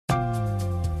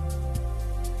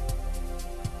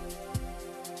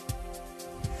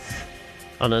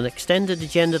On an extended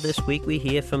agenda this week, we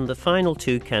hear from the final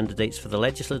two candidates for the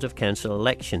Legislative Council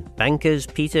election. Bankers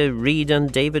Reid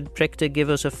and David Prictor give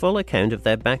us a full account of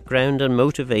their background and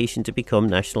motivation to become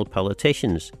national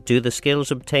politicians. Do the skills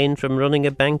obtained from running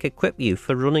a bank equip you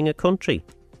for running a country?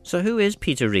 So who is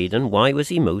Peter Reid and why was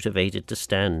he motivated to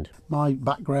stand? My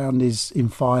background is in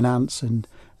finance and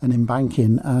in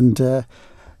banking, and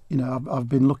I've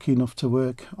been lucky enough to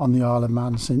work on the Isle of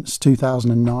Man since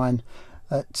 2009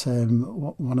 at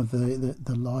one of the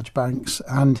large banks.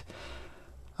 And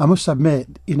I must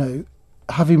admit,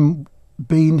 having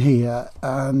been here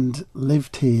and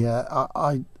lived here,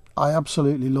 I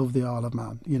absolutely love the Isle of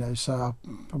Man. So I'll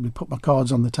probably put my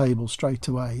cards on the table straight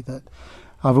away that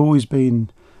I've always been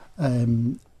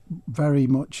very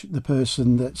much the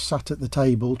person that sat at the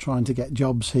table trying to get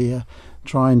jobs here,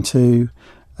 trying to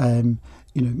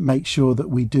make sure that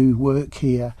we do work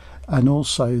here, and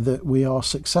also that we are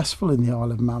successful in the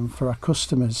Isle of Man for our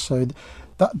customers. So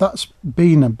that's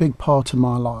been a big part of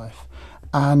my life.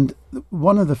 And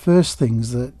one of the first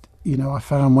things that I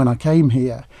found when I came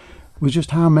here was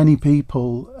just how many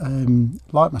people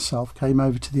like myself came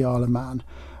over to the Isle of Man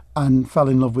and fell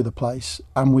in love with the place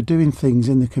and were doing things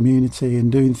in the community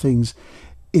and doing things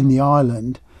in the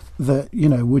island that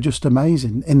were just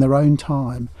amazing in their own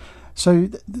time. So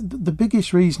the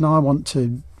biggest reason I want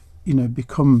to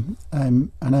become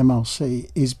an MLC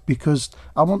is because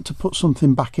I want to put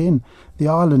something back in. The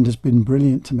island has been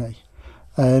brilliant to me.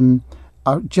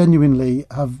 I genuinely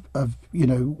have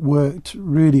worked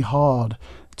really hard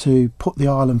to put the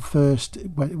island first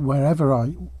wherever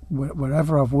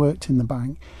I've worked in the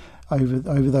bank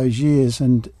over those years,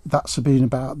 and that's been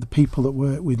about the people that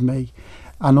work with me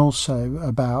and also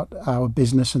about our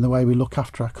business and the way we look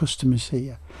after our customers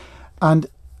here. And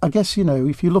I guess,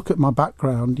 if you look at my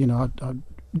background, I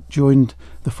joined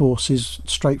the forces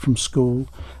straight from school.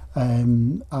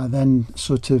 I then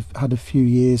sort of had a few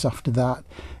years after that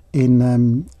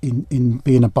in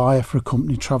being a buyer for a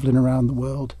company travelling around the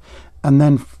world. And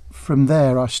then from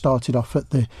there, I started off at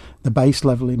the base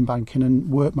level in banking and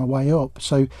worked my way up.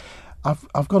 So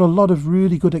I've got a lot of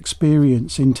really good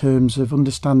experience in terms of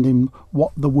understanding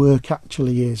what the work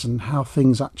actually is and how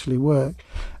things actually work.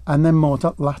 And then more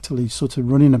latterly, sort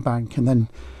of running a bank and then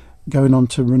going on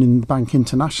to running the bank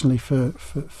internationally for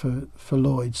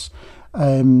Lloyds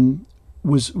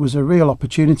was a real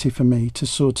opportunity for me to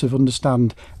sort of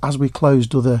understand, as we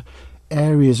closed other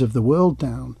areas of the world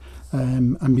down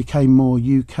and became more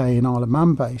UK and Isle of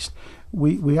Man based,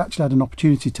 we actually had an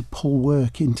opportunity to pull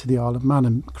work into the Isle of Man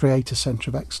and create a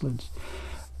centre of excellence.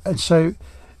 And so,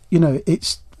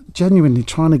 it's genuinely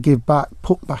trying to give back,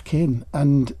 put back in,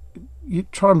 and you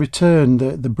try and return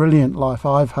the brilliant life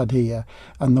I've had here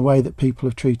and the way that people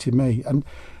have treated me and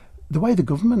the way the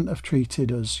government have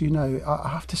treated us. I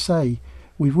have to say,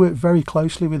 we've worked very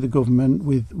closely with the government,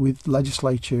 with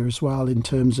legislature as well, in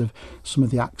terms of some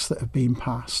of the acts that have been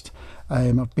passed.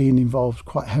 I've been involved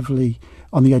quite heavily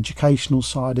on the educational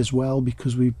side as well,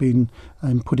 because we've been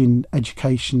putting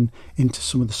education into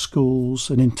some of the schools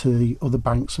and into the other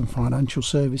banks and financial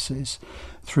services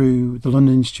through the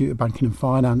London Institute of Banking and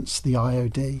Finance, the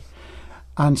IOD.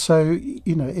 And so,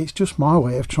 it's just my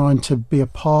way of trying to be a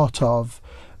part of,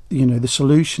 the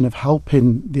solution of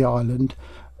helping the island,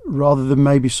 rather than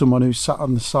maybe someone who's sat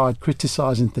on the side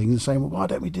criticising things and saying, well, why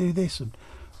don't we do this and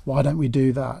why don't we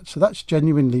do that? So that's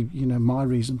genuinely, my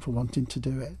reason for wanting to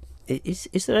do it.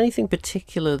 Is there anything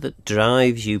particular that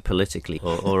drives you politically,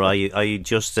 or are you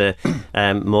just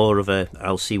more of a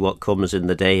I'll see what comes in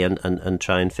the day and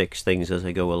try and fix things as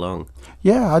I go along?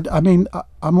 Yeah,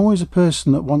 I'm always a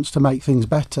person that wants to make things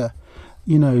better,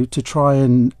 to try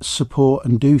and support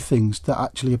and do things that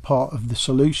actually are part of the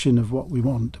solution of what we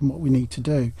want and what we need to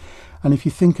do. And if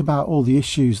you think about all the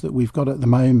issues that we've got at the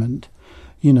moment,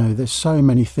 there's so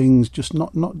many things, just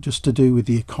not just to do with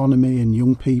the economy and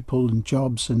young people and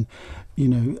jobs and,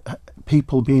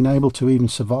 people being able to even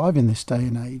survive in this day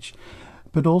and age,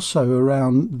 but also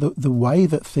around the way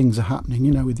that things are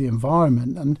happening, with the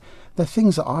environment. And they're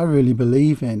things that I really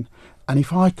believe in. And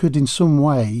if I could in some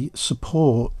way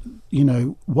support,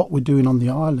 what we're doing on the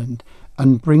island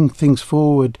and bring things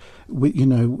forward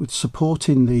with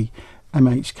supporting the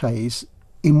MHKs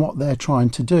in what they're trying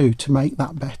to do to make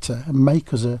that better and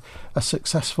make us a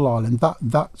successful island,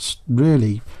 that's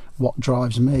really what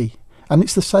drives me. And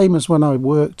it's the same as when I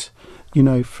worked,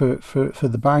 for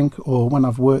the bank, or when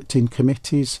I've worked in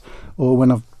committees, or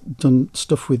when I've done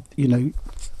stuff with,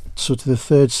 sort of the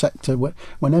third sector.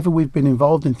 Whenever we've been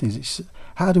involved in things, it's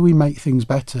how do we make things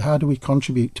better? How do we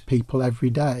contribute to people every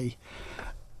day?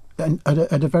 And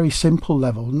at a very simple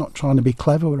level, not trying to be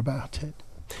clever about it.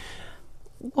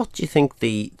 What do you think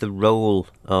the role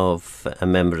of a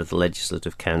member of the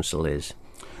Legislative Council is?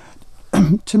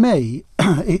 To me,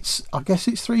 I guess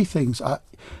it's three things.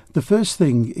 The first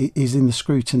thing is in the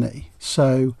scrutiny.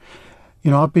 So,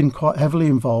 I've been quite heavily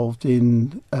involved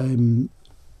in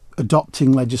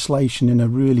adopting legislation in a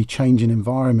really changing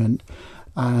environment,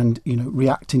 and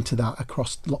reacting to that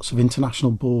across lots of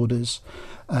international borders,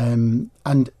 and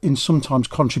in sometimes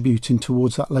contributing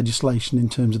towards that legislation in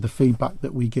terms of the feedback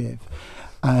that we give.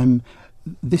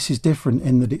 This is different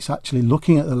in that it's actually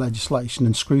looking at the legislation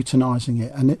and scrutinising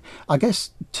it. And I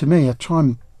guess, to me, I try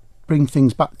and bring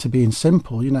things back to being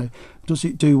simple. Does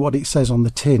it do what it says on the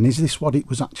tin? Is this what it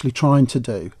was actually trying to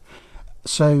do?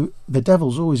 So the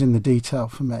devil's always in the detail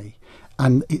for me.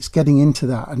 And it's getting into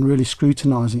that and really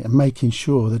scrutinising it and making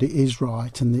sure that it is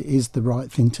right and it is the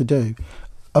right thing to do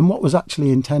and what was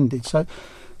actually intended. So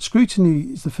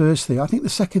scrutiny is the first thing. I think the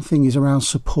second thing is around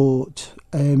support.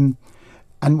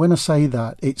 And when I say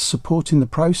that, it's supporting the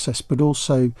process, but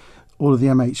also all of the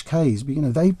MHKs.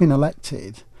 But, they've been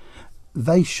elected.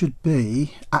 They should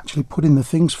be actually putting the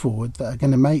things forward that are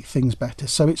going to make things better.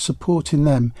 So it's supporting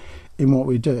them in what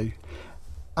we do.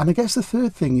 And I guess the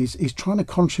third thing is trying to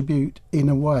contribute in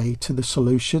a way to the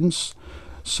solutions.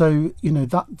 So,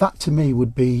 that to me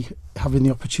would be having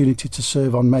the opportunity to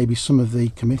serve on maybe some of the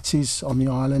committees on the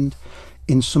island,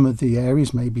 in some of the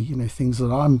areas, maybe, things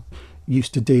that I'm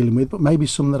used to dealing with, but maybe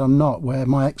some that I'm not, where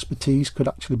my expertise could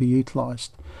actually be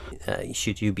utilised.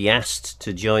 Should you be asked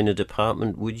to join a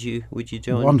department, would you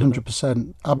join?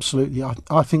 100%, absolutely.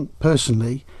 I think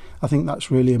personally,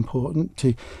 that's really important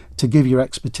to give your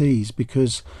expertise,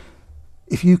 because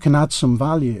if you can add some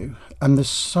value, and there's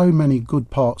so many good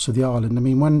parts of the island. I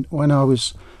mean, when I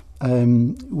was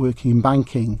working in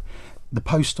banking, the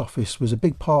post office was a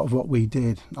big part of what we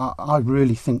did. I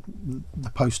really think the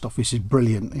post office is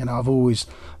brilliant. I've always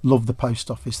loved the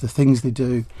post office, the things they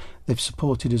do. They've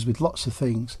supported us with lots of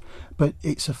things, but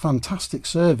it's a fantastic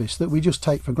service that we just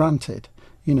take for granted.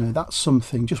 That's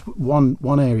something, just one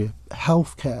area.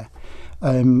 Healthcare.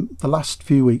 The last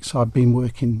few weeks I've been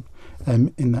working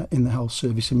in the health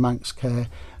service in Manx care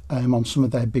on some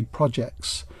of their big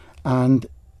projects, and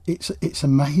it's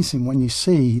amazing when you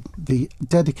see the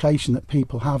dedication that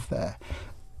people have there,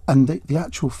 and the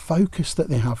actual focus that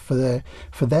they have for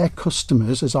their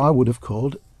customers, as I would have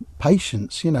called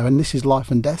patients, and this is life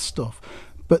and death stuff,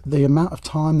 but the amount of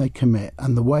time they commit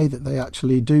and the way that they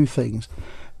actually do things,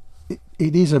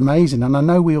 it is amazing. And I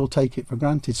know we all take it for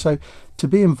granted. So to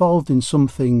be involved in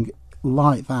something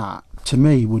like that, to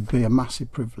me, would be a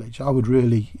massive privilege. I would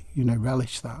really,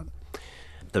 relish that.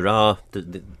 There are the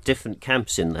different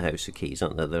camps in the House of Keys,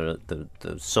 aren't there? There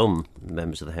are some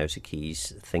members of the House of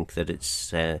Keys think that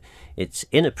it's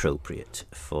inappropriate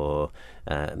for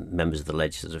members of the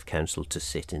Legislative Council to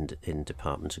sit in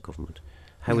departments of government.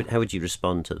 How would you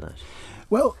respond to that?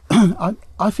 Well,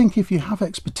 I think if you have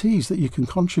expertise that you can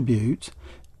contribute,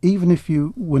 even if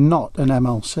you were not an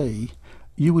MLC,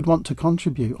 you would want to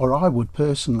contribute, or I would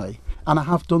personally. And I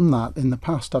have done that in the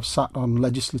past. I've sat on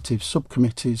legislative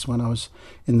subcommittees when I was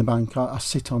in the bank. I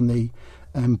sit on the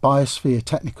biosphere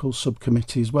technical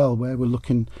subcommittee as well, where we're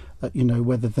looking at,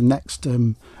 whether the next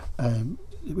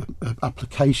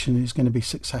application is going to be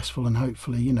successful, and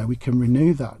hopefully, we can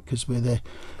renew that, because we're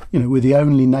the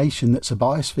only nation that's a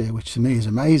biosphere, which to me is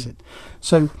amazing.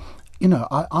 So,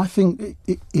 I think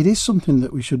it is something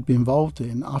that we should be involved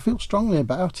in. I feel strongly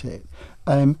about it.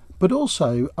 But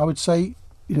also, I would say,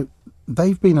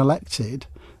 they've been elected,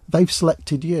 they've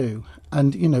selected you.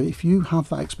 And, if you have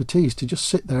that expertise, to just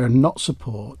sit there and not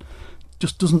support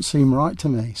just doesn't seem right to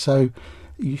me. So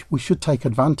we should take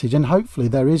advantage. And hopefully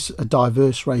there is a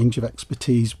diverse range of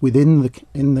expertise in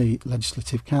the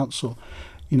Legislative Council.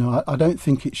 I don't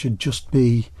think it should just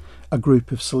be a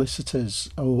group of solicitors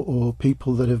or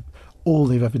people that have all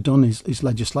they've ever done is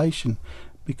legislation,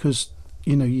 because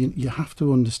you have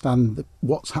to understand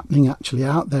what's happening actually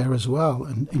out there as well,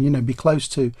 and be close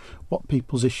to what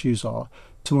people's issues are,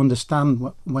 to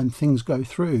understand when things go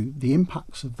through, the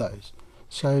impacts of those.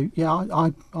 So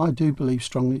I do believe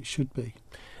strongly it should be.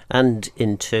 And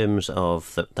in terms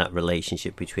of that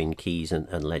relationship between Keys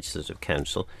and Legislative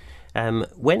Council,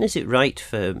 when is it right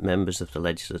for members of the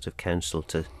Legislative Council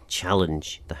to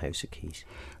challenge the House of Keys?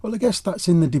 Well, I guess that's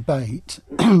in the debate,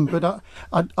 but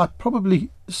I probably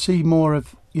see more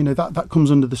of, that comes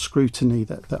under the scrutiny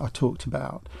that I talked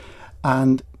about,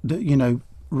 and that,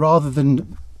 rather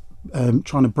than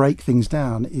trying to break things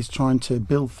down, is trying to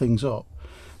build things up.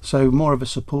 So more of a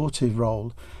supportive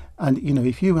role. And,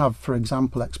 if you have, for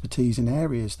example, expertise in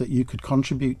areas that you could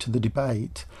contribute to the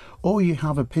debate, or you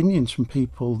have opinions from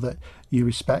people that you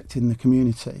respect in the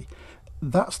community,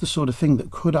 that's the sort of thing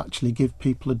that could actually give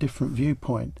people a different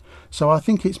viewpoint. So I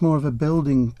think it's more of a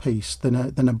building piece than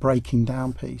a breaking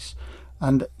down piece.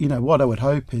 And what I would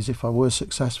hope is, if I were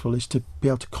successful, is to be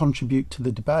able to contribute to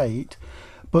the debate.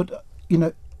 But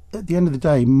at the end of the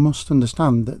day, you must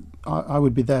understand that I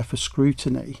would be there for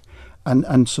scrutiny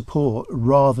and support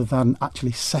rather than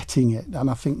actually setting it. And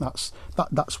I think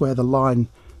that's where the line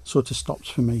sort of stops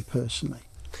for me personally.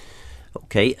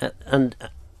 Okay, and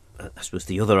I suppose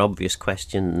the other obvious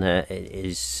question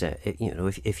is,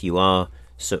 if you are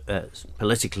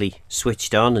politically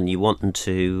switched on and you want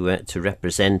to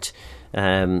represent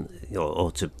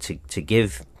or to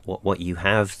give what you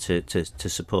have to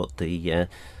support the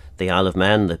Isle of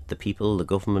Man, the people, the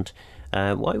government,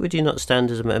 why would you not stand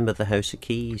as a member of the House of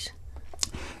Keys?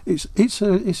 It's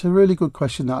a really good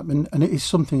question, that, and it is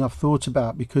something I've thought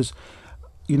about, because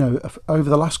over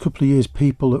the last couple of years,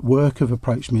 people at work have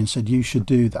approached me and said you should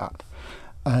do that.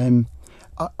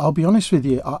 I'll be honest with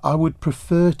you, I would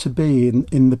prefer to be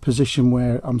in the position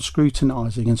where I'm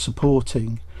scrutinising and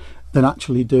supporting than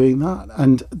actually doing that.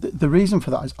 And the reason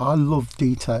for that is I love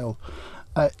detail.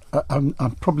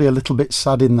 I'm probably a little bit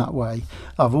sad in that way.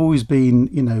 I've always been,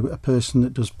 a person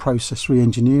that does process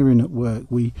re-engineering at work.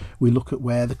 We look at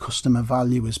where the customer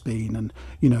value has been, and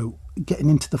getting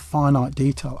into the finite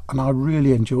detail, and I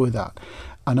really enjoy that.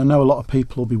 And I know a lot of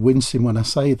people will be wincing when I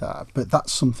say that, but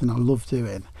that's something I love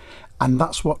doing, and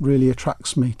that's what really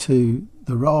attracts me to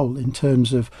the role, in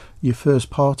terms of your first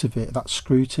part of it, that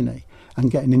scrutiny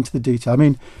and getting into the detail. I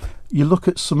mean, you look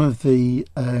at some of the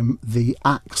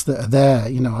acts that are there.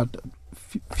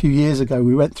 A few years ago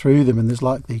we went through them, and there's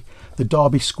like the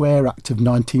Derby Square Act of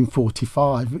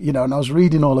 1945. And I was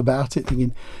reading all about it,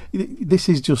 thinking, this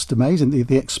is just amazing.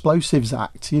 The Explosives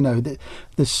Act.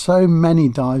 There's so many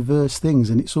diverse things,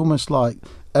 and it's almost like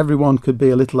everyone could be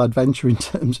a little adventure in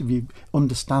terms of you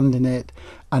understanding it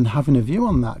and having a view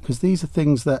on that, because these are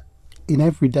things that in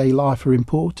everyday life are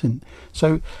important.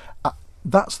 So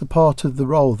that's the part of the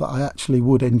role that I actually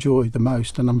would enjoy the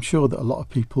most, and I'm sure that a lot of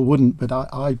people wouldn't, but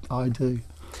I do.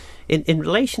 In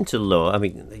relation to law, I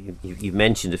mean, you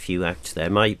mentioned a few acts there.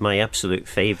 My absolute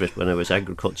favourite when I was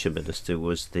Agriculture Minister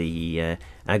was the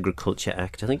Agriculture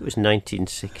Act. I think it was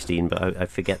 1916, but I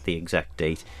forget the exact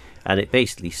date. And it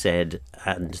basically said,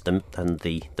 and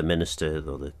the minister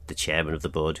or the chairman of the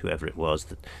board, whoever it was,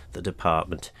 the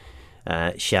department,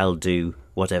 shall do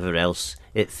whatever else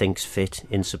it thinks fit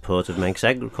in support of Manx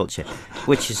agriculture,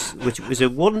 which was a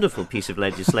wonderful piece of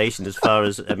legislation as far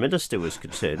as a minister was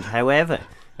concerned. However,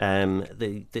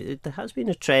 there has been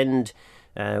a trend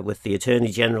with the Attorney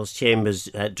General's Chambers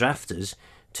drafters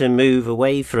to move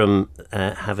away from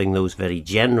having those very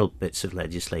general bits of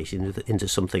legislation into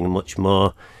something much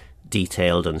more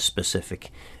detailed and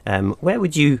specific. Where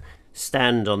would you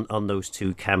stand on those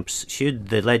two camps? Should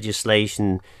the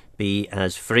legislation be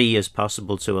as free as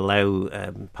possible to allow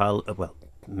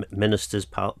ministers,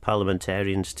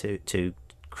 parliamentarians to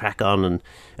crack on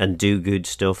and do good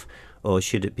stuff, or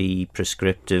should it be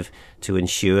prescriptive to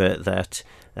ensure that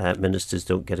ministers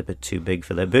don't get a bit too big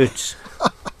for their boots?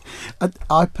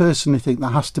 I personally think there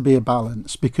has to be a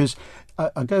balance, because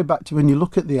I go back to when you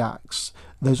look at the acts,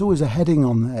 there's always a heading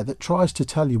on there that tries to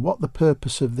tell you what the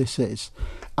purpose of this is,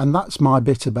 and that's my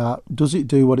bit about, does it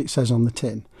do what it says on the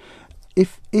tin?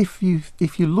 If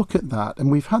you look at that, and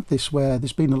we've had this where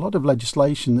there's been a lot of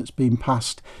legislation that's been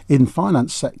passed in the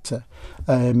finance sector,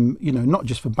 not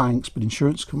just for banks but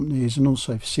insurance companies and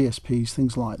also for CSPs,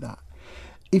 things like that.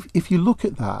 If you look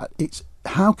at that, it's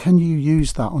how can you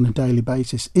use that on a daily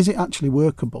basis? Is it actually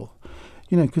workable?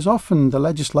 Because often the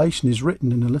legislation is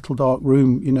written in a little dark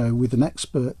room, with an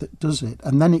expert that does it,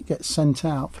 and then it gets sent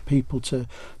out for people to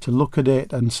look at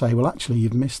it and say, well, actually,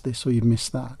 you've missed this or you've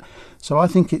missed that. So I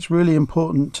think it's really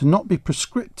important to not be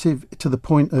prescriptive to the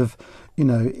point of,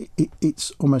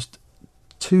 it's almost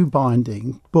too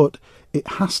binding, but it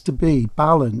has to be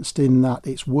balanced in that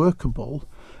it's workable,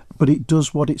 but it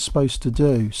does what it's supposed to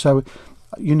do. So,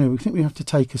 we think we have to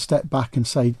take a step back and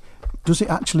say, does it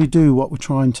actually do what we're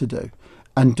trying to do?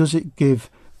 And does it give,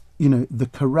 the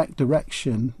correct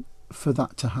direction for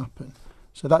that to happen?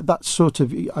 So that's sort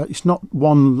of, it's not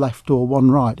one left or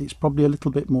one right. It's probably a little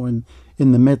bit more in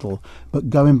the middle. But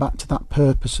going back to that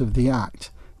purpose of the Act,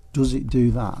 does it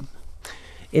do that?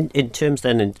 In terms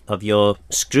then of your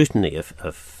scrutiny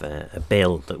of a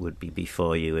bill that would be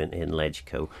before you in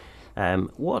LegCo,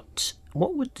 what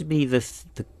would be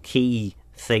the key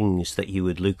things that you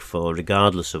would look for,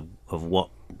 regardless of what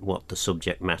the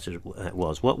subject matter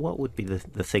was? What would be the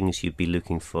things you'd be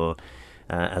looking for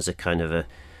as a kind of a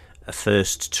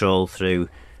first troll through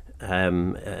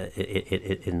in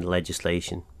the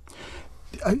legislation?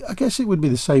 I guess it would be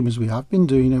the same as we have been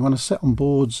doing. When I sit on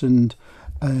boards and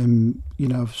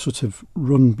I've sort of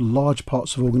run large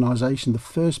parts of organisation, the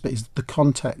first bit is the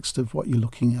context of what you're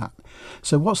looking at.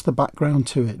 So what's the background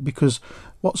to it? Because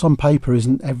what's on paper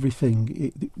isn't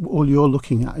everything. All you're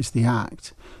looking at is the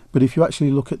act. But if you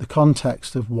actually look at the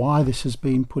context of why this has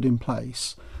been put in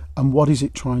place and what is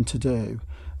it trying to do,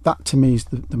 that to me is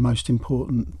the most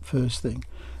important first thing.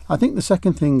 I think the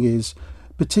second thing is,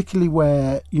 particularly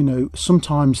where,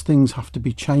 sometimes things have to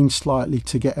be changed slightly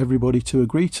to get everybody to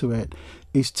agree to it,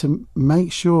 is to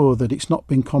make sure that it's not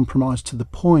been compromised to the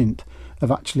point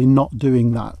of actually not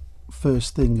doing that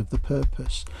first thing of the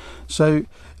purpose. So,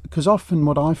 because often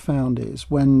what I found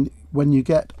is when you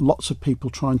get lots of people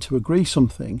trying to agree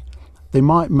something, they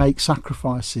might make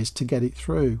sacrifices to get it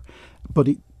through, but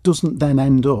it doesn't then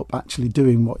end up actually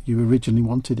doing what you originally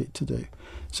wanted it to do.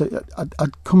 So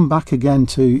I'd come back again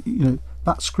to,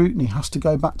 that scrutiny has to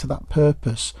go back to that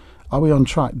purpose. Are we on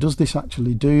track? Does this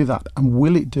actually do that? And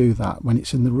will it do that when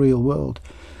it's in the real world?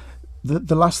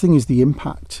 The last thing is the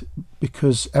impact,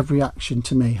 because every action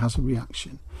to me has a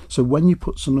reaction. So when you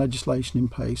put some legislation in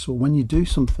place or when you do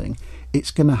something,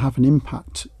 it's going to have an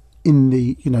impact in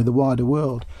the wider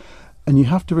world. And you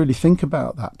have to really think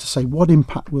about that to say, what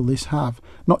impact will this have?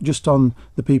 Not just on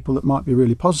the people that might be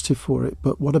really positive for it,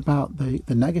 but what about the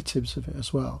negatives of it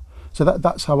as well? So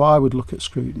that's how I would look at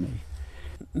scrutiny.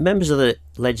 Members of the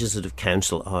Legislative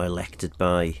Council are elected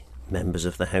by members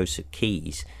of the House of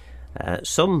Keys.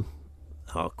 Some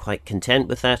are quite content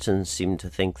with that and seem to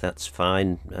think that's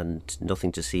fine and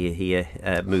nothing to see here.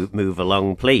 Move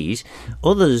along, please.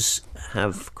 Others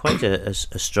have quite a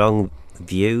strong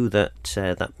view that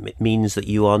that means that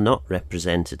you are not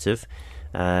representative.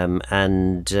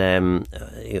 And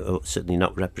certainly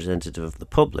not representative of the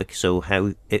public. So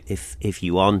how, if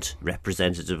you aren't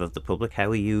representative of the public, how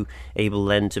are you able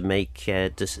then to make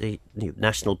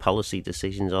national policy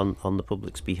decisions on the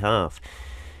public's behalf?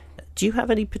 Do you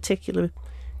have any particular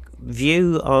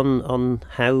view on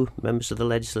how members of the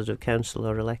Legislative Council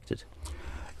are elected?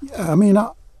 Yeah, I mean,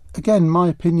 again, my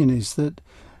opinion is that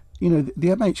the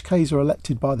MHKs are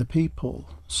elected by the people.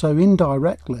 So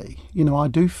indirectly, I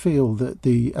do feel that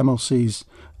the MLCs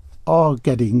are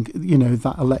getting,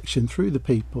 that election through the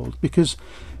people, because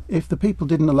if the people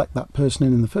didn't elect that person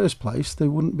in the first place, they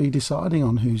wouldn't be deciding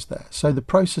on who's there. So the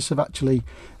process of actually,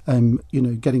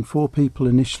 getting 4 people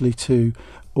initially to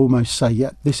almost say,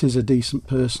 yeah, this is a decent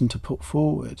person to put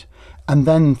forward, and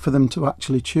then for them to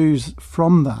actually choose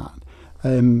from that,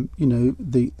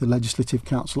 the Legislative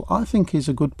Council, I think is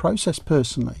a good process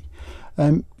personally.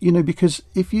 Because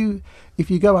if you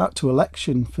go out to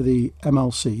election for the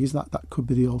MLCs, that could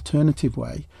be the alternative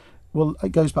way. Well,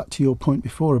 it goes back to your point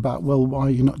before about, well, why are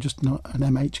you not an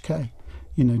MHK?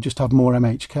 Just have more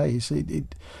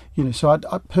MHKs. So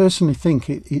I personally think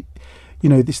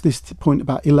this point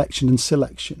about election and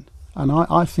selection, and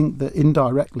I think that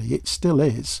indirectly it still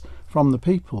is from the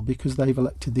people because they've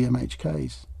elected the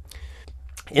MHKs.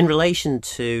 In relation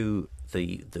to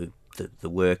the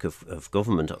work of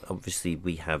government, obviously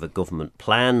we have a government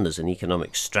plan, there's an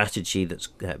economic strategy that's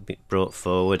been brought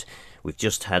forward. We've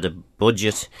just had a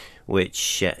budget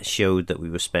which showed that we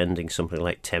were spending something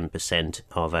like 10%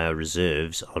 of our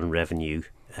reserves on revenue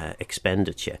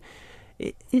expenditure.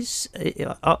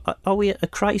 Are we at a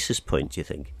crisis point, do you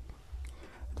think?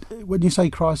 When you say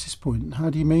crisis point, how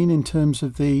do you mean in terms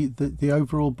of the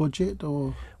overall budget,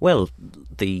 or? Well,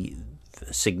 the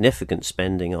significant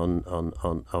spending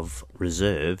of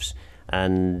reserves,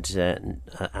 and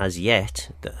as yet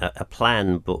a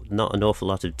plan, but not an awful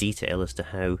lot of detail as to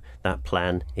how that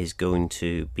plan is going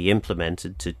to be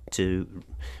implemented to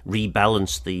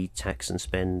rebalance the tax and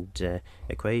spend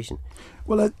equation.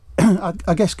 Well,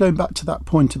 I guess going back to that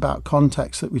point about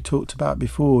context that we talked about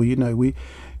before,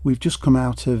 we've just come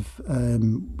out of a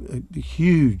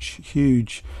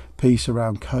huge piece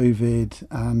around COVID,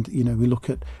 and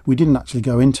we didn't actually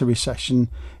go into recession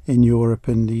in Europe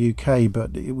and the UK,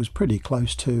 but it was pretty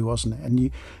close to, wasn't it? And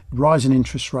rising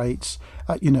interest rates,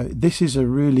 this is a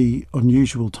really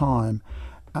unusual time.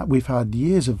 We've had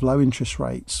years of low interest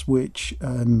rates, which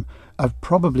have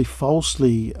probably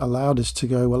falsely allowed us to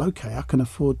go, well, okay, I can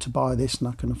afford to buy this and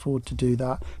I can afford to do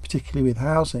that, particularly with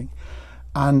housing.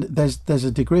 And there's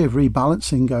a degree of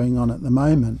rebalancing going on at the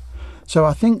moment. So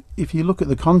I think if you look at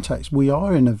the context, we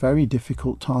are in a very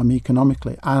difficult time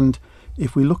economically. And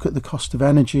if we look at the cost of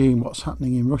energy and what's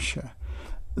happening in Russia,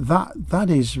 that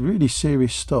is really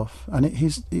serious stuff, and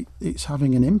it's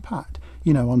having an impact,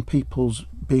 on people's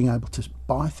being able to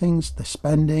buy things, their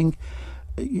spending,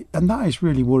 and that is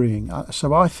really worrying.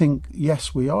 So I think,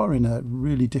 yes, we are in a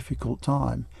really difficult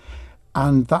time.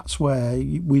 And that's where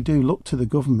we do look to the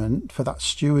government for that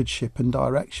stewardship and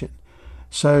direction.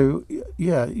 So,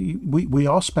 yeah, we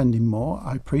are spending more.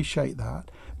 I appreciate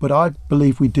that. But I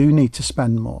believe we do need to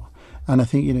spend more. And I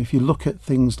think, if you look at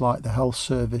things like the health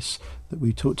service that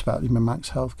we talked about,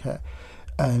 Manx Healthcare,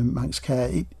 Manx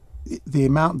Care, the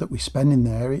amount that we spend in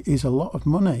there is a lot of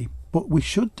money. But we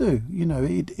should do.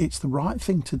 It's the right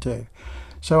thing to do.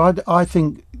 So I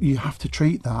think you have to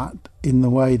treat that in the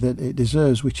way that it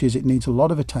deserves, which is it needs a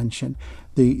lot of attention.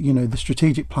 The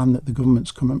strategic plan that the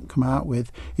government's come out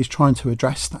with is trying to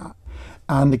address that.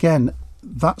 And again,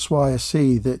 that's why I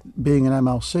see that being an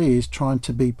MLC is trying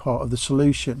to be part of the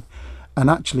solution and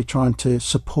actually trying to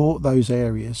support those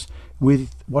areas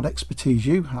with what expertise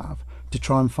you have to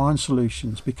try and find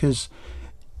solutions. Because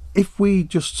if we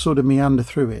just sort of meander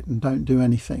through it and don't do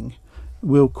anything,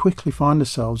 we'll quickly find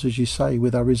ourselves, as you say,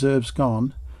 with our reserves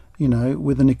gone,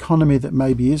 with an economy that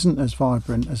maybe isn't as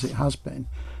vibrant as it has been.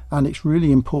 And it's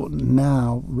really important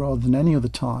now, rather than any other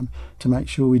time, to make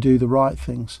sure we do the right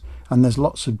things. And there's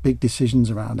lots of big decisions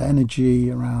around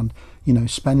energy, around,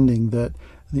 spending that,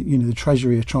 the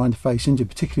Treasury are trying to face into,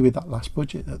 particularly with that last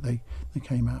budget that they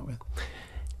came out with.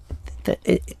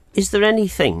 Is there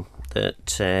anything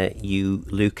that you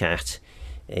look at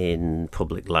in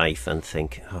public life and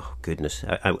think, oh goodness,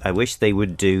 I wish they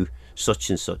would do such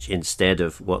and such instead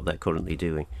of what they're currently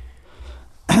doing?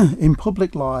 In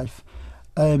public life,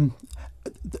 one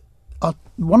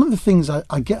of the things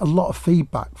I get a lot of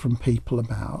feedback from people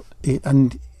about it,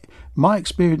 and my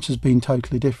experience has been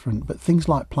totally different, but things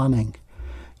like planning,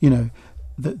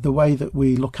 the way that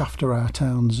we look after our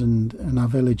towns and our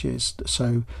villages.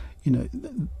 So,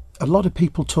 a lot of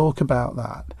people talk about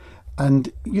that.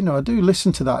 And, I do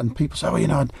listen to that, and people say,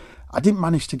 I didn't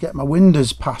manage to get my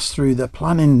windows passed through the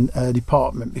planning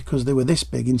department because they were this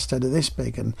big instead of this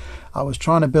big. And I was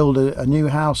trying to build a new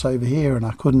house over here and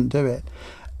I couldn't do it.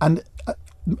 And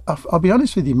I'll be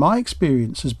honest with you, my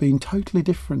experience has been totally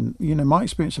different. My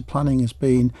experience of planning has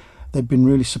been, they've been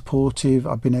really supportive.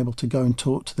 I've been able to go and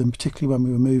talk to them, particularly when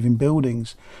we were moving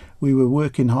buildings. We were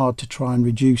working hard to try and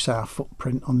reduce our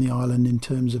footprint on the island in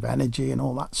terms of energy and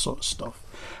all that sort of stuff.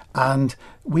 And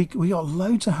we got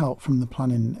loads of help from the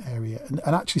planning area and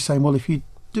actually saying, well, if you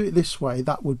do it this way,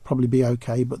 that would probably be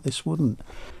okay, but this wouldn't.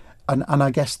 And I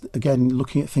guess, again,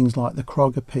 looking at things like the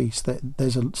Crogger piece, that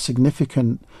there's a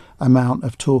significant amount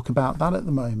of talk about that at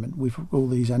the moment with all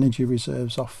these energy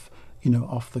reserves off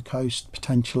the coast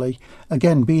potentially.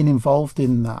 Again, being involved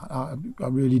in that, I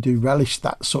really do relish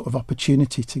that sort of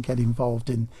opportunity to get involved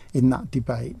in that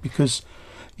debate, because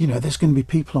there's going to be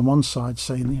people on one side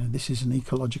saying, this is an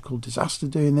ecological disaster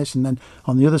doing this, and then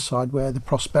on the other side where the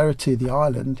prosperity of the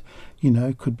island,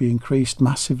 could be increased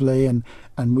massively, and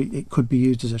it could be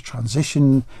used as a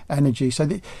transition energy. So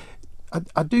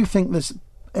I do think there's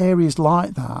areas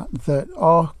like that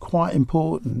are quite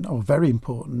important, or very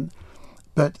important,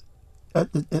 but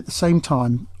at the same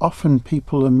time, often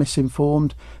people are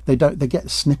misinformed. They get a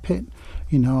snippet.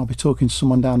 I'll be talking to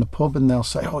someone down the pub and they'll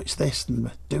say, oh, it's this, and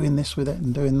we're doing this with it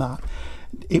and doing that.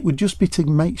 It would just be to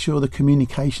make sure the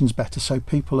communication's better so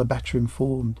people are better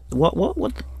informed. What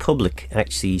would the public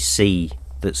actually see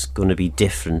that's going to be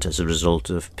different as a result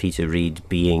of Peter Reid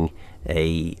being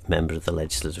a member of the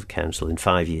Legislative Council in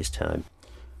 5 years' time?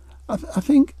 I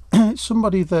think it's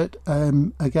somebody that,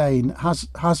 again,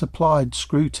 has applied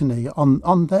scrutiny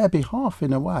on their behalf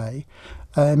in a way,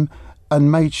 and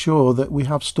made sure that we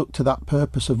have stuck to that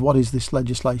purpose of what is this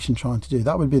legislation trying to do.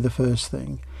 That would be the first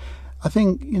thing. I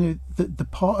think, the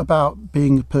part about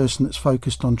being a person that's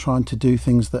focused on trying to do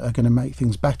things that are going to make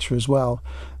things better as well,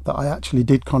 that I actually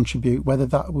did contribute, whether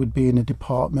that would be in a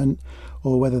department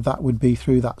or whether that would be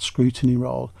through that scrutiny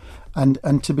role.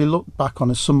 And to be looked back on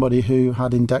as somebody who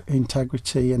had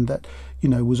integrity and that,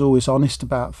 was always honest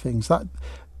about things. That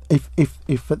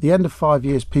if at the end of 5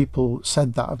 years people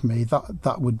said that of me,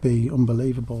 that would be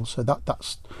unbelievable. So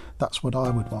that's what I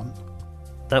would want.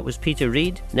 That was Peter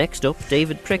Reid. Next up,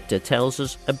 David Prictor tells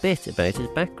us a bit about his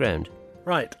background.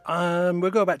 Right,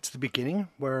 we'll go back to the beginning,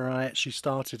 where I actually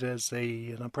started as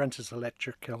an apprentice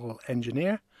electrical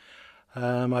engineer.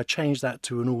 I changed that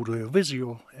to an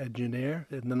audiovisual engineer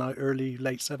in the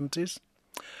late 70s.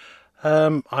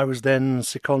 I was then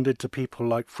seconded to people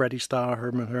like Freddie Starr,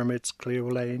 Herman Hermits, Cleo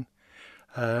Lane,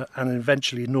 and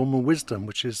eventually Norman Wisdom,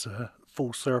 which is a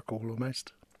full circle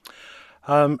almost.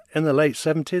 In the late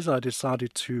 70s, I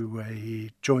decided to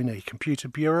join a computer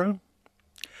bureau.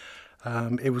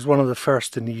 It was one of the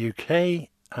first in the UK,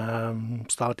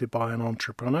 started by an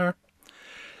entrepreneur.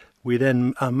 We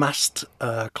then amassed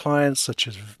clients such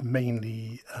as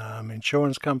mainly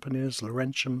insurance companies,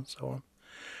 Laurentian and so on.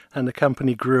 and the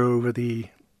company grew over the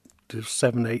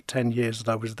 7, 8, 10 years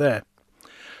that I was there.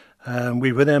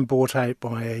 We were then bought out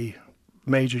by a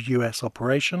major US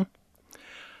operation,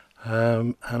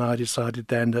 and I decided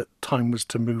then that time was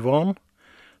to move on.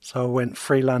 So I went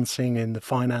freelancing in the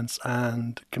finance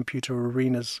and computer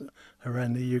arenas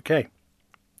around the UK.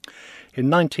 In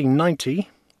 1990,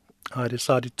 I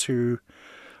decided to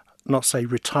not say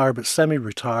retire, but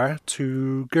semi-retire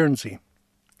to Guernsey.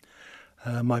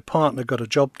 My partner got a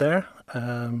job there,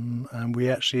 and we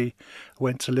actually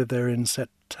went to live there in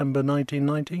September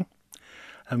 1990.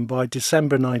 And by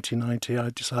December 1990, I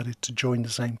decided to join the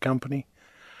same company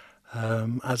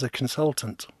as a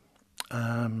consultant.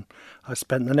 I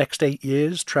spent the next 8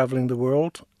 years travelling the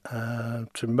world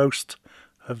to most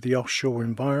of the offshore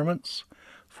environments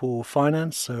for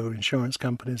finance, so insurance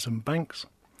companies and banks,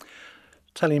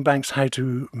 telling banks how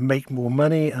to make more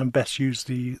money and best use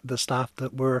the staff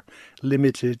that were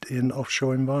limited in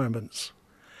offshore environments.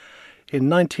 In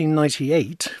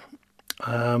 1998,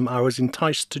 I was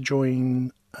enticed to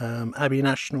join Abbey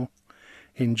National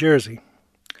in Jersey.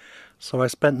 So I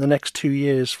spent the next 2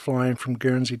 years flying from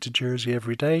Guernsey to Jersey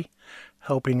every day,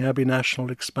 helping Abbey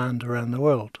National expand around the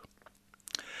world.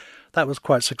 That was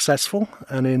quite successful,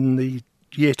 and in the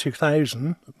year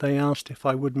 2000, they asked if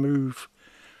I would move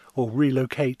or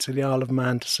relocate to the Isle of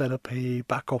Man to set up a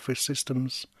back office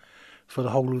systems for the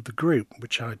whole of the group,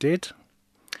 which I did.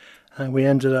 And we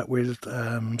ended up with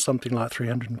something like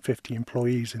 350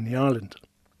 employees in the island.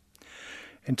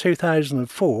 In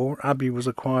 2004, Abbey was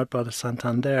acquired by the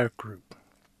Santander Group.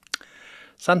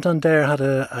 Santander had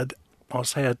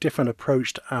a different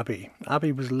approach to Abbey.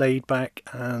 Abbey was laid back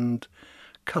and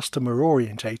customer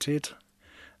orientated.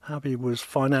 Abbey was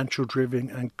financial driven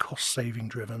and cost saving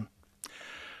driven.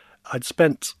 I'd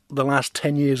spent the last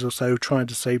 10 years or so trying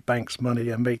to save banks money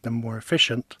and make them more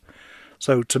efficient.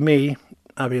 So to me,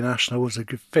 Abbey National was a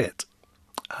good fit.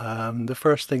 The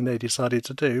first thing they decided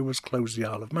to do was close the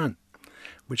Isle of Man,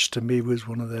 which to me was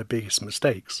one of their biggest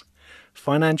mistakes.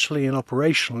 Financially and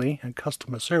operationally and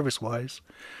customer service wise,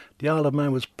 the Isle of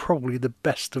Man was probably the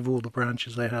best of all the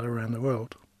branches they had around the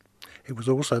world. It was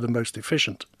also the most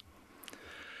efficient.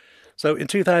 So in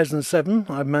 2007,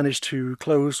 I managed to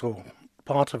close, or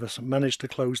part of us managed to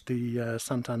close the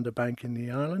Santander Bank in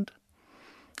the island.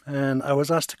 And I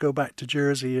was asked to go back to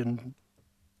Jersey and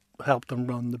help them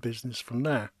run the business from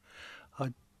there.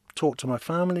 I talked to my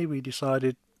family. We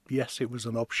decided, yes, it was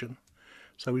an option.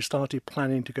 So we started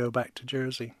planning to go back to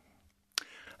Jersey.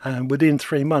 And within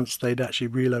 3 months, they'd actually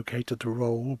relocated the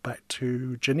role back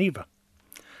to Geneva,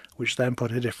 which then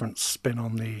put a different spin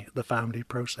on the family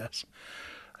process.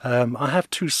 I have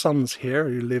 2 sons here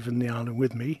who live in the island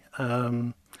with me.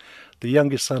 The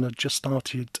youngest son had just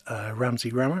started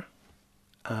Ramsey Grammar,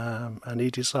 and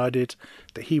he decided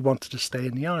that he wanted to stay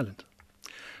in the island.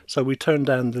 So we turned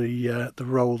down the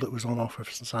role that was on offer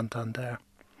from Santander.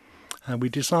 And we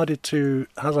decided to,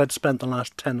 as I'd spent the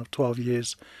last 10 or 12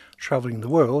 years travelling the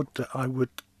world, that I would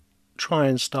try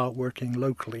and start working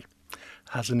locally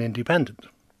as an independent.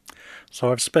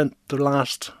 So I've spent the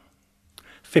last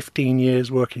 15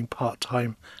 years working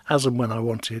part-time as and when I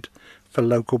wanted for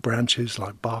local branches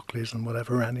like Barclays and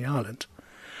whatever around the island.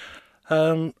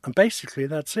 And basically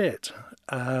that's it.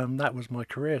 That was my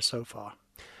career so far.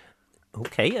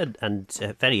 Okay, and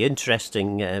very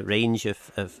interesting range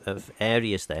of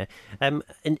areas there.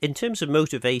 In terms of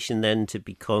motivation then to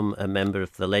become a member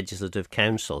of the Legislative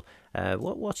Council,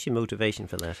 what's your motivation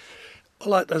for that?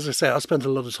 Well, as I say, I spent a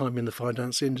lot of time in the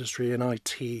finance industry and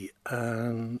IT.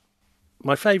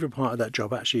 My favourite part of that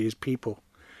job actually is people.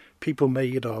 People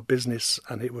made our business,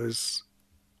 and it was...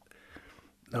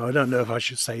 Now, I don't know if I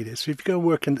should say this. If you go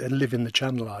work and live in the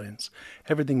Channel Islands,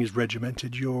 everything is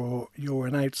regimented. You're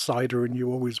an outsider, and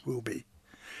you always will be.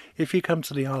 If you come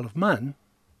to the Isle of Man,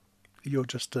 you're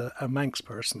just a Manx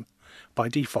person by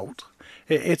default.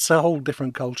 It's a whole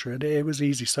different culture, and it was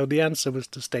easy. So the answer was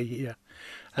to stay here.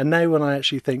 And now when I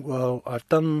actually think, well, I've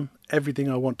done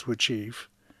everything I want to achieve.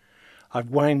 I've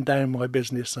wound down my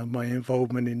business and my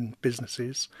involvement in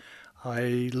businesses.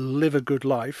 I live a good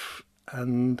life,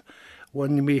 and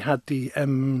when we had the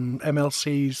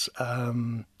MLCs,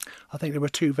 I think there were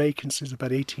 2 vacancies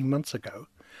about 18 months ago.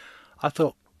 I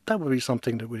thought that would be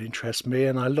something that would interest me,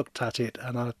 and I looked at it,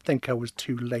 and I think I was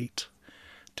too late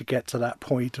to get to that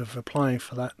point of applying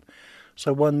for that.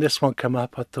 So when this one came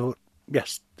up, I thought,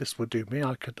 yes, this would do me.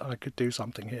 I could do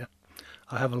something here.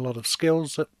 I have a lot of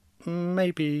skills that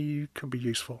maybe could be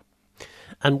useful.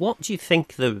 And what do you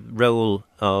think the role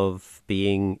of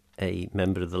being a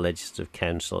member of the Legislative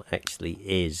Council actually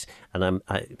is? And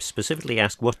I specifically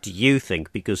ask, what do you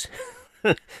think? Because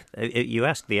You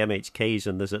ask the MHKs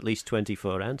and there's at least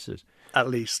 24 answers. At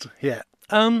least, yeah.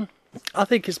 I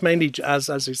think it's mainly, as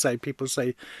you say, people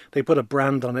say they put a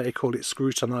brand on it, they call it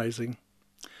scrutinising.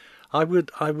 I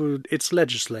would, it's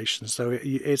legislation, so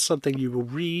it's something you will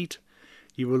read,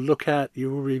 you will look at, you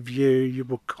will review, you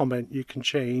will comment, you can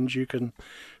change, you can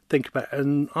think about,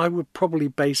 and I would probably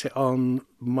base it on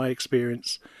my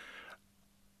experience.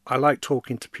 I like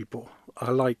talking to people,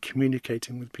 I like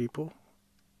communicating with people,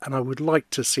 and I would like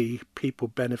to see people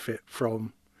benefit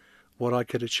from what I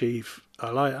could achieve. I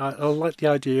like the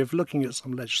idea of looking at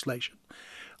some legislation.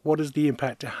 What is the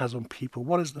impact it has on people?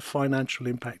 What is the financial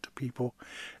impact of people?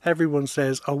 Everyone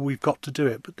says, oh, we've got to do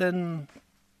it. But then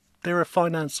there are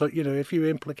finance, if you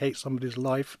implicate somebody's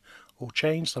life or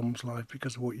change someone's life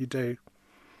because of what you do,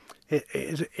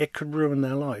 it could ruin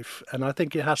their life. And I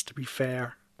think it has to be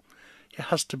fair. It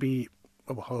has to be,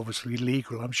 well, obviously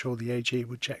legal. I'm sure the AG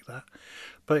would check that.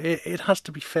 But it has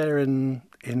to be fair in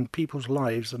people's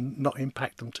lives and not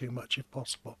impact them too much if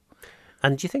possible.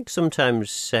 And do you think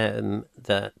sometimes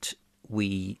that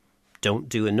we don't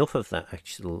do enough of that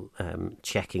actual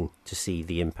checking to see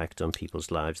the impact on people's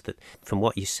lives? That, from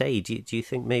what you say, do you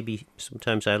think maybe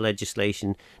sometimes our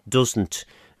legislation doesn't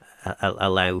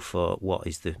allow for what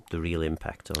is the real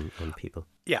impact on people?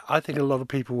 Yeah, I think a lot of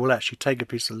people will actually take a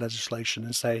piece of legislation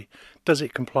and say, does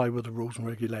it comply with the rules and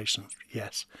regulations?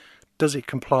 Yes. Does it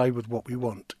comply with what we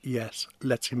want? Yes.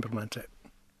 Let's implement it.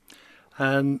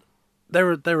 And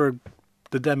there are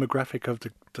the demographic of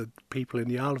the people in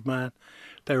the Isle of Man.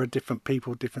 There are different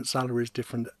people, different salaries,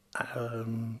 different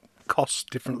costs,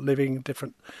 different living,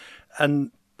 different,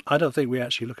 and I don't think we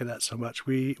actually look at that so much.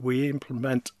 We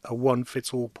implement a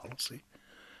one-fits-all policy,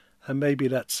 and maybe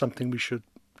that's something we should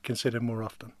consider more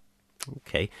often.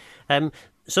 Okay,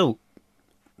 so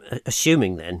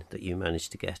assuming then that you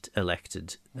managed to get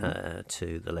elected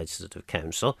to the Legislative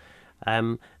Council,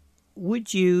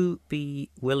 would you be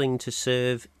willing to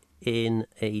serve in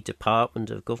a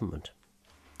department of government?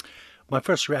 My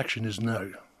first reaction is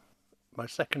no. My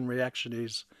second reaction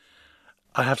is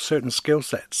I have certain skill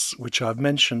sets which I've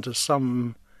mentioned to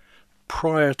some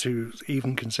prior to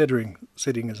even considering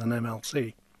sitting as an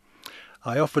MLC.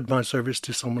 I offered my service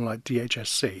to someone like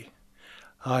DHSC.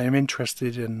 I am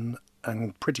interested in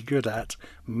and pretty good at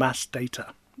mass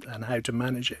data and how to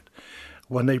manage it.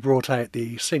 When they brought out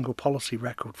the single policy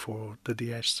record for the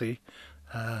DHC,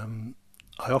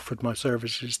 I offered my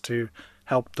services to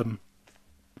help them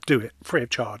do it free of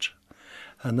charge.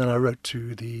 And then I wrote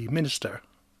to the minister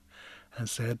and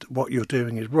said, what you're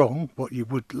doing is wrong. What you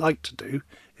would like to do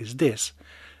is this.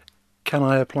 Can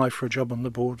I apply for a job on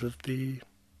the board of the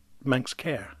Manx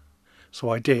Care? So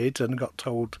I did, and got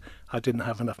told I didn't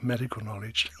have enough medical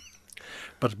knowledge.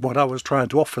 But what I was trying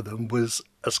to offer them was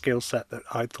a skill set that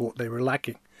I thought they were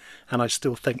lacking, and I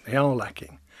still think they are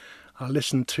lacking. I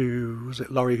listened to,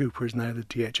 Laurie Hooper is now the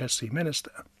DHSC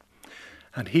minister,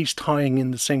 and he's tying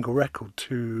in the single record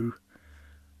to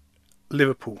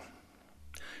Liverpool.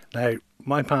 Now,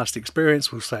 my past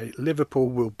experience will say Liverpool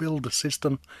will build a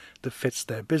system that fits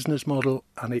their business model,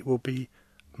 and it will be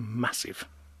massive.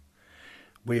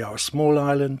 We are a small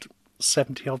island,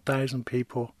 70,000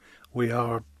 people. We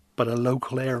are but a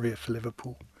local area for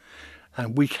Liverpool.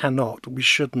 And we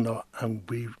should not, and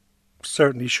we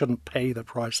certainly shouldn't pay the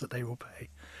price that they will pay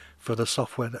for the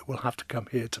software that will have to come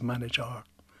here to manage our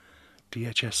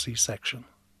DHSC section.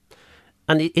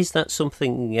 And is that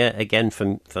something, again,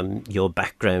 from your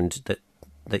background,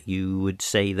 that you would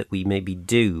say that we maybe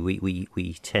do?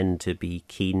 We tend to be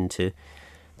keen to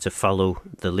follow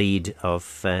the lead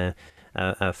of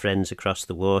our friends across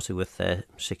the water with their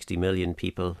 60 million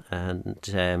people, and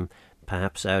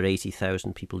perhaps our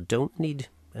 80,000 people don't need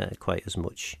quite as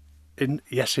much.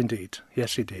 Yes, indeed.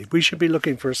 Yes, indeed. We should be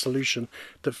looking for a solution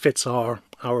that fits our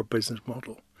business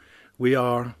model. We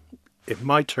are, in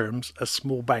my terms, a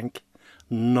small bank,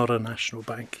 not a national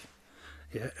bank.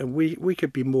 Yeah, and we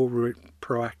could be more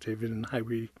proactive in how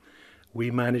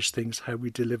we manage things, how we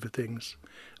deliver things.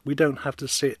 We don't have to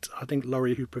sit, I think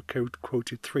Laurie Hooper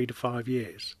quoted 3 to 5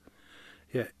 years.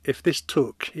 Yeah, if this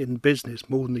took in business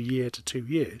more than a year to 2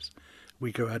 years,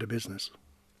 we go out of business.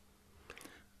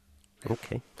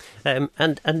 Okay. And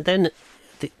then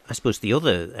I suppose the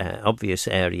other obvious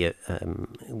area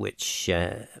which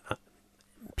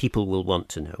people will want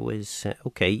to know is,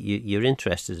 okay, you're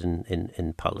interested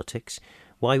in politics.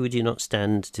 Why would you not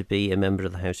stand to be a member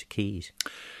of the House of Keys?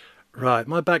 Right.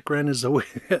 My background has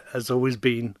always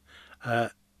been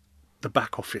the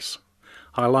back office.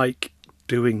 I like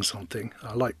doing something.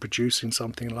 I like producing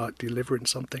something. I like delivering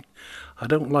something. I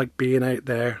don't like being out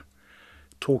there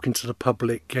talking to the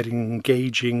public, getting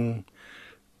engaging,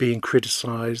 being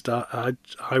criticised,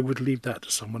 I would leave that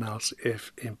to someone else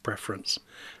if in preference.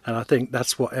 And I think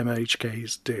that's what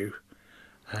MHKs do.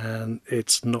 And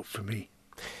it's not for me.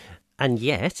 And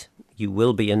yet, you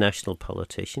will be a national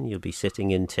politician. You'll be sitting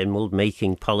in Tynwald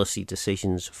making policy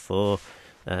decisions for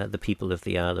the people of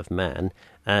the Isle of Man.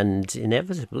 And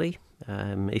inevitably,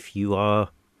 if you are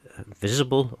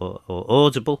visible or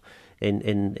audible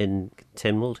in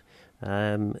Tynwald,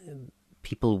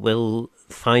 people will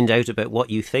find out about what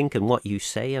you think and what you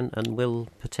say and will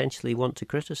potentially want to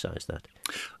criticise that.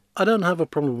 I don't have a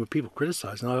problem with people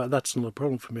criticising. That's not a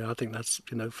problem for me. I think that's,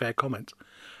 fair comment.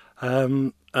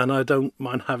 And I don't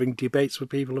mind having debates with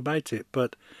people about it,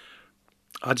 but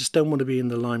I just don't want to be in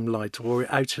the limelight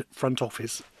or out at front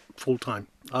office full time.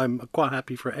 I'm quite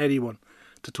happy for anyone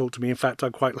to talk to me. In fact, I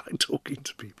quite like talking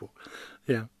to people.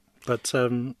 Yeah, but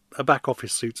a back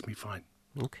office suits me fine.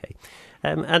 Okay,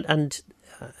 and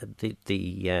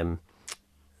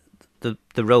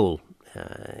the role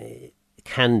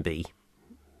can be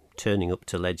turning up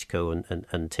to LegCo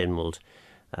and Tynwald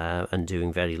and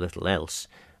doing very little else,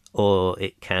 or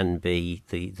it can be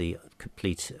the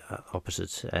complete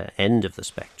opposite end of the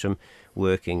spectrum,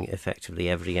 working effectively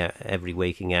every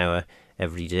waking hour,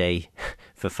 every day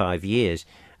for 5 years.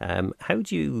 How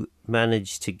do you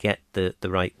manage to get the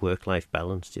right work-life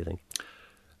balance, do you think?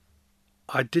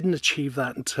 I didn't achieve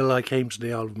that until I came to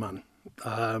the Isle of Man.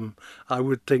 I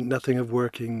would think nothing of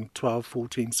working 12,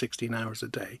 14, 16 hours a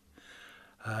day.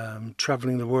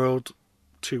 Travelling the world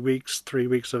 2 weeks, 3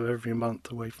 weeks of every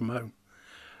month away from home.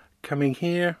 Coming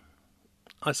here,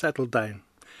 I settled down.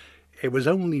 It was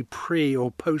only pre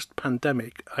or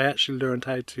post-pandemic I actually learned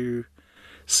how to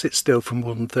sit still for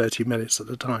more than 30 minutes at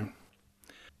a time.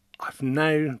 I've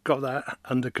now got that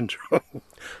under control.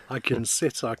 I can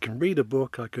sit, I can read a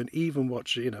book, I can even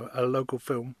watch, a local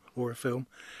film or a film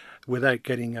without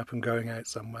getting up and going out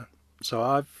somewhere. So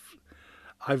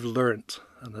I've learnt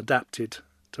and adapted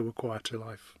to a quieter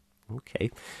life.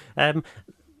 Okay.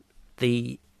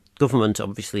 The government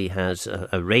obviously has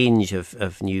a range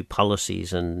of new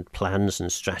policies and plans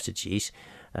and strategies.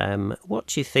 What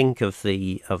do you think of the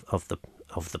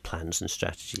plans and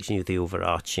strategies? The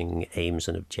overarching aims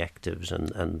and objectives,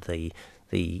 and the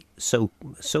so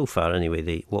far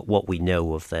anyway, what we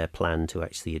know of their plan to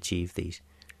actually achieve these.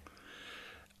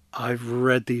 I've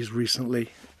read these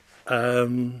recently.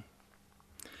 The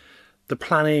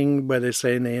planning where they're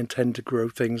saying they intend to grow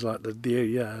things like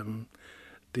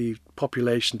the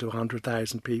population to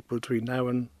 100,000 people between now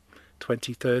and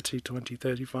 2030,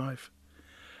 2035.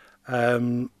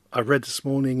 I read this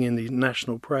morning in the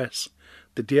national press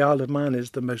that the Isle of Man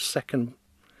is the most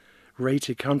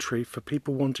second-rated country for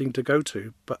people wanting to go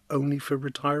to, but only for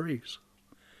retirees.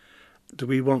 Do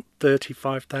we want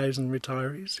 35,000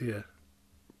 retirees here?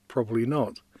 Probably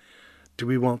not. Do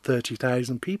we want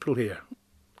 30,000 people here?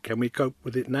 Can we cope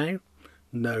with it now?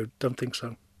 No, don't think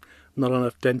so. Not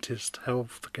enough dentists,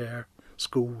 healthcare,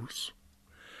 schools,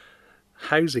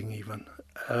 housing even.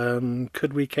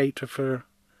 Could we cater for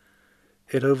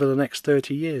it over the next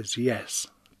 30 years? Yes.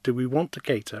 Do we want to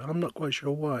cater? I'm not quite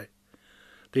sure why.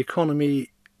 The economy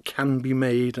can be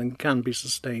made and can be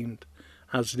sustained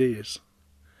as it is.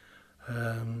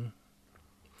 I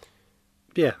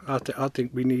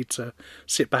think we need to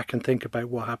sit back and think about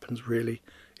what happens really.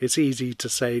 It's easy to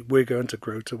say we're going to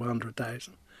grow to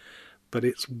 100,000, but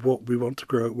it's what we want to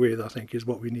grow it with, I think, is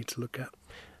what we need to look at.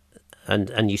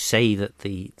 And you say that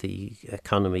the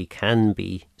economy can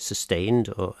be sustained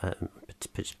or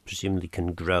presumably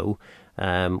can grow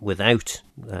without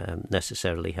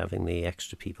necessarily having the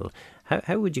extra people.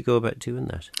 How would you go about doing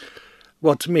that?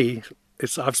 Well, to me,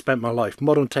 I've spent my life.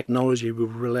 Modern technology will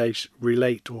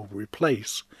relate or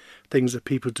replace things that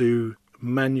people do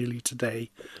manually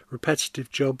today. Repetitive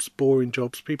jobs, boring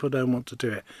jobs, people don't want to do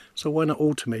it. So why not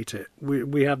automate it?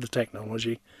 We have the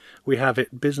technology. We have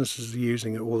it. Businesses are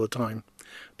using it all the time.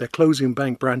 They're closing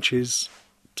bank branches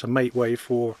to make way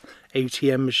for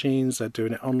ATM machines. They're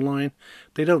doing it online.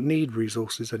 They don't need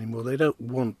resources anymore. They don't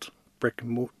want bricks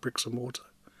and mortar.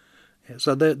 Yeah,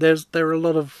 so there are a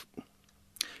lot of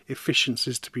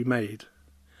efficiencies to be made,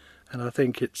 and I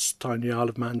think it's time the Isle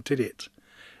of Man did it.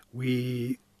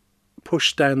 We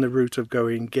pushed down the route of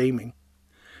going gaming.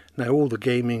 Now all the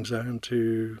gaming's owned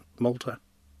to Malta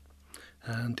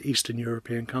and Eastern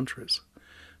European countries.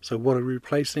 So what are we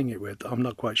replacing it with? I'm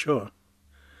not quite sure.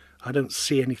 I don't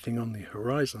see anything on the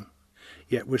horizon.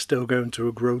 Yet we're still going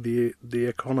to grow the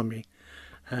economy.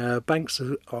 Banks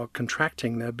are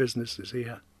contracting their businesses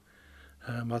here.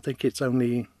 I think it's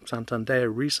only Santander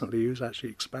recently who's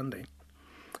actually expanding.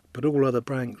 But all other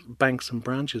banks and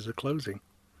branches are closing.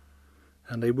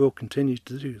 And they will continue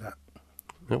to do that.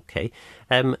 Okay.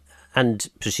 And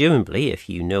presumably, if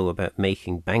you know about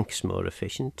making banks more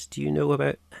efficient, do you know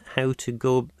about how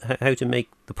to make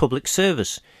the public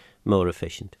service more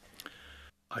efficient?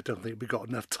 I don't think we've got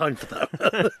enough time for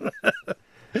that.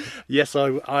 Yes,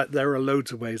 there are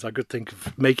loads of ways I could think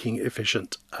of making it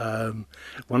efficient.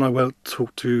 When I went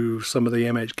talk to some of the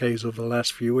MHKs over the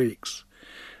last few weeks,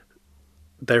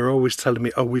 they're always telling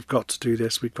me, "Oh, we've got to do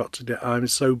this. We've got to do. I'm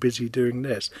so busy doing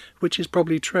this," which is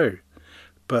probably true.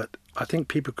 But I think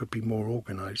people could be more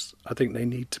organised. I think they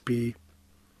need to be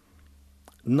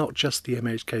not just the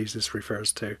MHKs this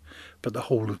refers to, but the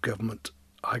whole of government.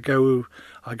 I go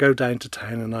down to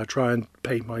town and I try and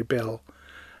pay my bill,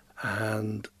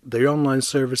 and the online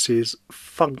services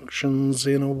functions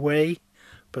in a way,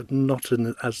 but not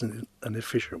as an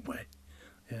efficient way.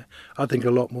 Yeah, I think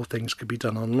a lot more things could be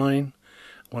done online.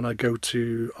 When I go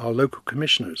to our local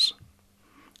commissioners,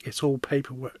 it's all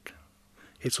paperwork.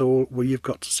 It's all, well, you've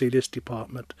got to see this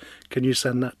department. Can you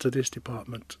send that to this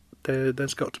department?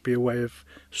 There's got to be a way of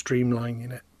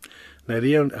streamlining it. Now,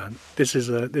 this is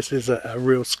a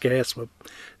real scarce one.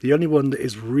 The only one that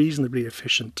is reasonably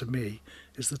efficient to me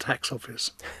is the tax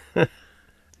office.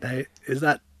 Now,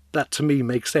 that to me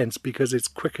makes sense because it's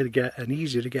quicker to get and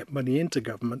easier to get money into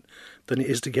government than it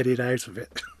is to get it out of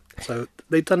it. So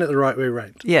they've done it the right way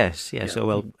around. Yes. Yeah. So,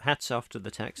 well, hats off to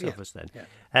the tax office then.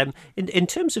 Yeah. In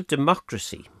terms of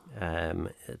democracy,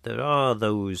 there are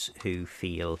those who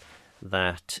feel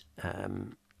that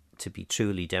to be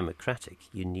truly democratic,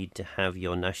 you need to have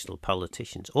your national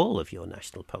politicians, all of your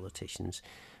national politicians,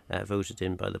 voted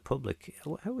in by the public.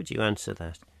 How would you answer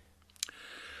that?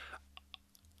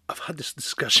 I've had this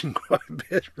discussion quite a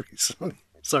bit recently.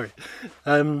 Sorry.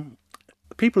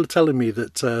 People are telling me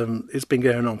that it's been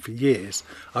going on for years.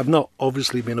 I've not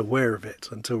obviously been aware of it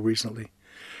until recently.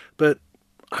 But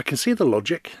I can see the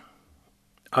logic.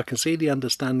 I can see the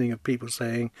understanding of people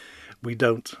saying we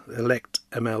don't elect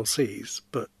MLCs.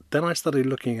 But then I started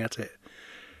looking at it.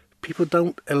 People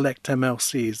don't elect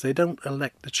MLCs. They don't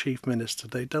elect the Chief Minister.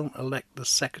 They don't elect the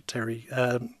Secretary.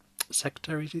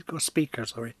 Speaker,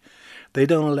 sorry. They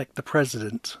don't elect the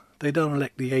President. They don't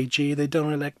elect the AG. They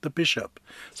don't elect the Bishop.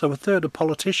 So a third of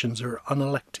politicians are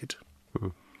unelected. Mm-hmm.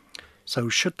 So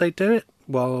should they do it?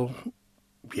 Well,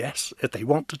 yes. If they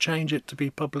want to change it to be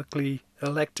publicly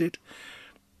elected,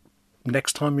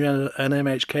 next time an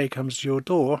MHK comes to your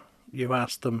door, you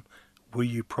ask them, will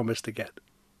you promise to get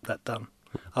that done?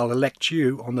 I'll elect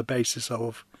you on the basis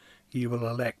of you will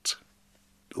elect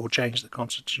or change the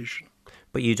Constitution.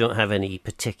 But you don't have any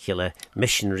particular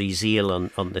missionary zeal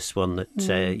on this one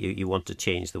that you want to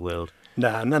change the world?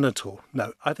 No, none at all.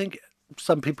 No, I think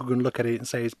some people can look at it and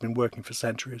say it's been working for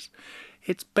centuries.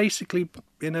 It's basically,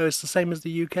 it's the same as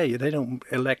the UK. They don't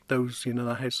elect those,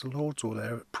 the House of Lords or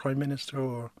their Prime Minister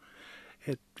or,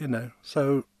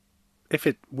 So if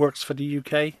it works for the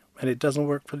UK and it doesn't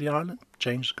work for the Ireland,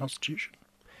 change the Constitution.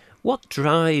 What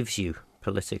drives you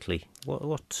politically?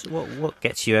 What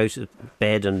gets you out of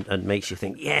bed and makes you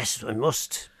think, yes, I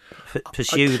must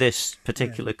pursue this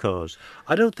particular cause?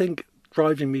 I don't think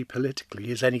driving me politically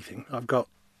is anything. I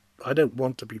don't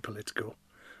want to be political.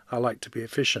 I like to be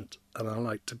efficient, and I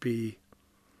like to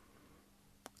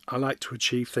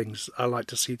achieve things. I like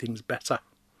to see things better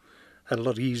and a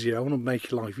lot easier. I want to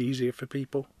make life easier for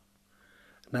people.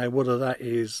 Now, whether that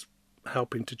is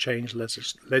helping to change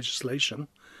legislation,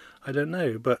 I don't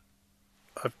know, but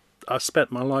I've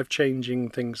spent my life changing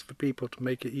things for people to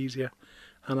make it easier,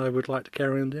 and I would like to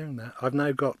carry on doing that. I've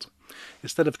now got,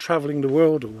 instead of travelling the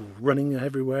world or running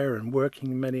everywhere and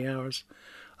working many hours,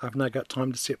 I've now got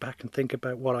time to sit back and think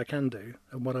about what I can do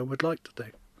and what I would like to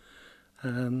do.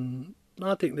 And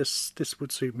I think this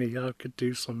would suit me. I could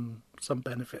do some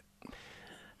benefit.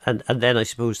 And then I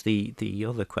suppose the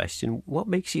other question, what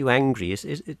makes you angry?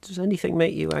 Does anything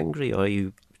make you angry, or are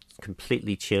you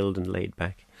completely chilled and laid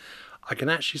back? I can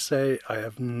actually say I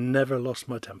have never lost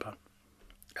my temper.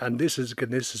 And this is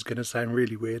going to sound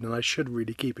really weird, and I should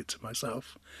really keep it to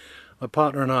myself. My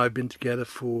partner and I have been together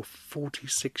for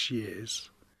 46 years,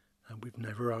 and we've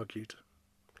never argued.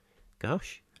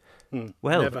 Gosh.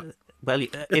 Well, never. Well,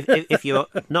 if you're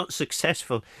not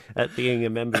successful at being a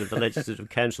member of the Legislative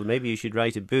Council, maybe you should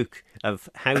write a book of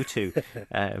how to.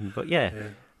 But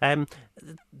yeah.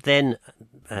 Then,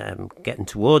 getting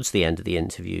towards the end of the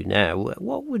interview now,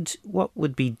 what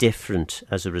would be different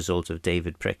as a result of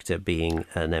David Prictor being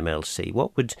an MLC?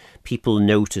 What would people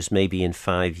notice maybe in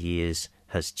 5 years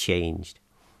has changed?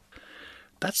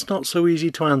 That's not so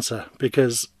easy to answer,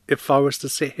 because if I was to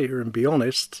sit here and be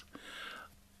honest,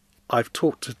 I've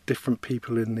talked to different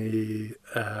people in the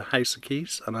House of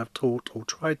Keys, and I've talked or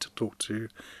tried to talk to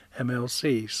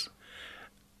MLCs.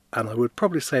 And I would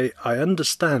probably say I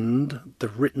understand the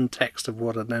written text of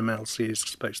what an MLC is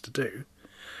supposed to do,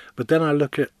 but then I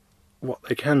look at what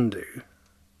they can do,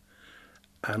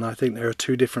 and I think there are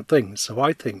two different things. So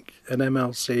I think an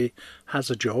MLC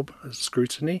has a job as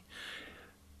scrutiny,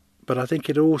 but I think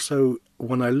it also,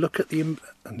 when I look at the,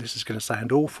 and this is going to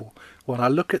sound awful, when I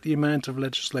look at the amount of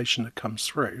legislation that comes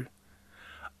through,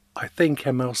 I think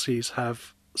MLCs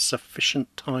have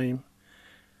sufficient time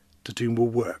to do more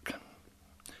work,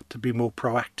 to be more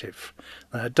proactive.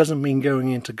 Now, it doesn't mean going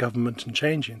into government and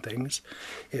changing things.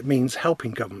 It means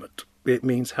helping government. It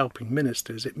means helping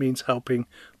ministers. It means helping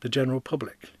the general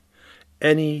public.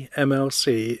 Any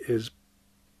MLC is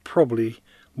probably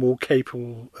more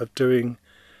capable of doing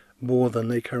more than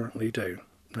they currently do.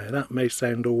 Now, that may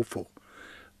sound awful,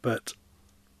 but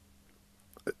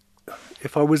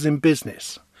if I was in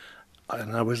business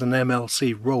and I was an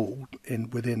MLC role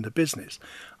within the business,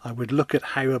 I would look at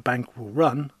how a bank will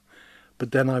run,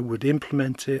 but then I would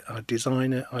implement it, I'd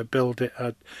design it, I'd build it,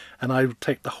 and I would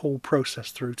take the whole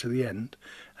process through to the end,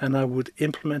 and I would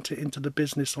implement it into the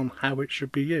business on how it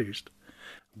should be used.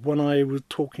 When I was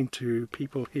talking to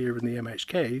people here in the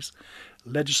MHKs,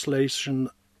 legislation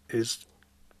is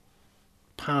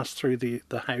passed through the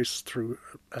House through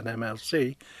an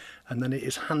MLC, and then it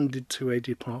is handed to a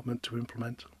department to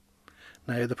implement.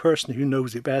 Now, the person who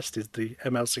knows it best is the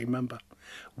MLC member.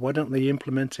 Why don't they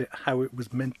implement it how it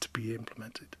was meant to be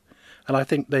implemented? And I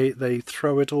think they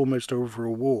throw it almost over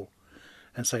a wall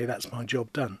and say, that's my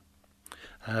job done.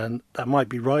 And that might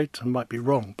be right and might be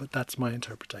wrong, but that's my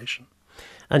interpretation.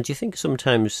 And do you think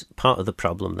sometimes part of the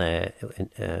problem there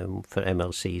for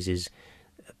MLCs is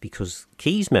because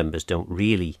Keys members don't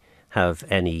really have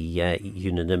any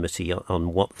unanimity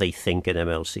on what they think an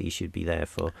MLC should be there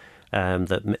for?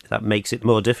 That makes it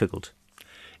more difficult.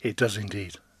 It does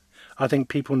indeed. I think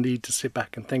people need to sit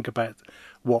back and think about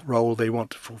what role they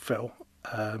want to fulfil.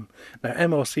 Now,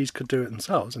 MLCs could do it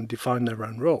themselves and define their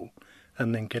own role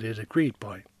and then get it agreed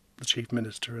by the Chief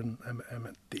Minister and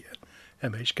the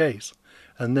MHKs.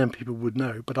 And then people would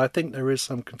know. But I think there is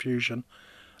some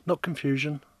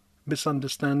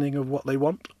misunderstanding of what they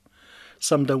want.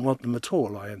 Some don't want them at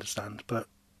all, I understand, but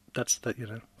that's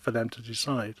for them to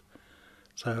decide.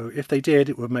 So if they did,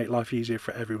 it would make life easier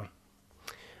for everyone.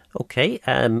 Okay,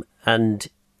 and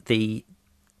the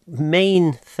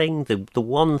main thing, the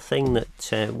one thing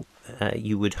that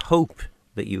you would hope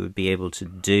that you would be able to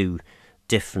do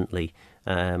differently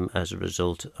as a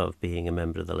result of being a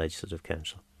member of the Legislative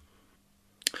Council?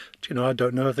 I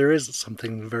don't know if there is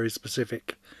something very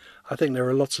specific. I think there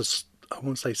are lots of, I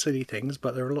won't say silly things,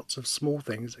 but there are lots of small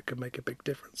things that can make a big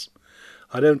difference.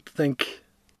 I don't think,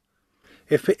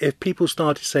 if people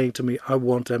started saying to me, I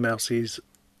want MLCs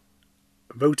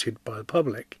voted by the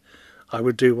public, I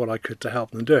would do what I could to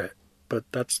help them do it. But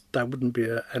that wouldn't be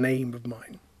an aim of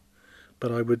mine.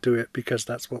 But I would do it because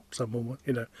that's what someone,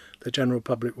 the general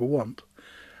public will want.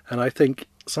 And I think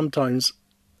sometimes,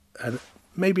 and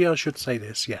maybe I should say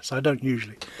this, yes, I don't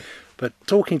usually, but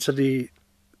talking to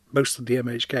most of the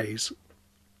MHKs,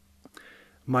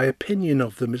 my opinion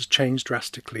of them has changed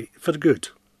drastically for the good,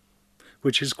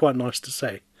 which is quite nice to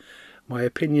say. My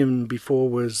opinion before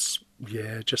was,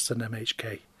 just an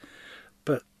MHK.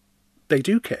 But they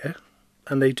do care,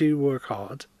 and they do work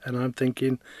hard, and I'm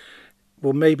thinking,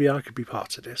 well, maybe I could be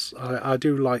part of this. I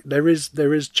do like, there is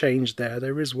change there.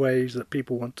 There is ways that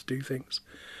people want to do things.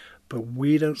 But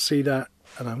we don't see that,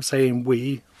 and I'm saying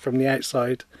we, from the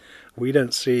outside, we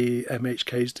don't see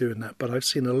MHKs doing that. But I've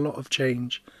seen a lot of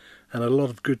change and a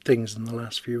lot of good things in the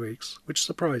last few weeks, which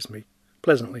surprised me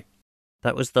pleasantly.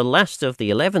 That was the last of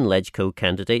the 11 LegCo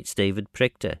candidates, David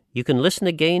Prictor. You can listen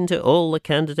again to all the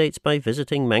candidates by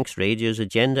visiting Manx Radio's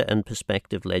Agenda and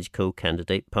Perspective LegCo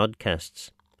candidate podcasts.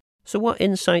 So what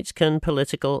insights can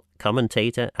political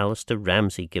commentator Alistair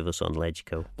Ramsey give us on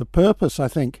LegCo? The purpose, I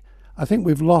think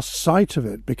we've lost sight of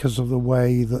it because of the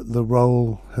way that the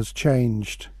role has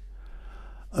changed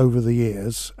over the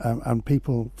years, and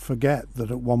people forget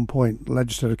that at one point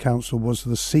Legislative Council was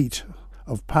the seat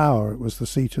of power. It was the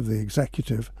seat of the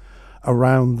executive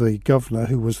around the governor,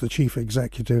 who was the chief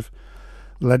executive.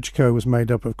 LegCo was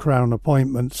made up of Crown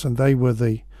appointments, and they were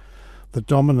the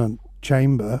dominant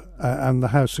chamber, and the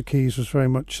House of Keys was very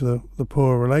much the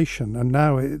poor relation. And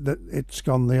now it's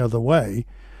gone the other way,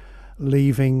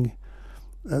 leaving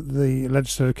the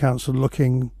Legislative Council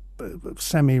looking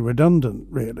semi-redundant,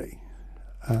 really.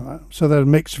 So there are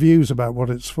mixed views about what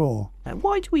it's for.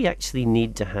 Why do we actually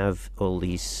need to have all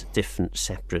these different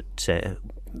separate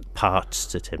parts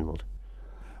to Tynwald?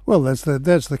 Well, there's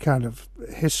the kind of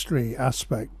history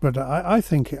aspect, but I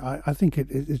think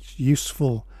it's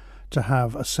useful to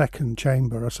have a second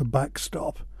chamber as a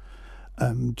backstop,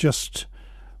 just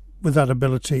with that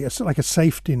ability. It's like a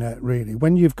safety net, really.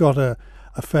 When you've got a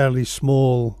fairly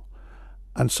small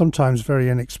and sometimes very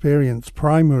inexperienced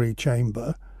primary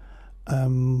chamber,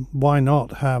 why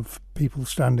not have people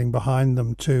standing behind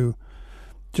them to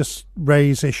just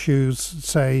raise issues,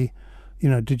 say,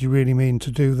 did you really mean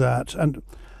to do that? And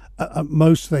at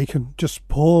most they can just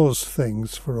pause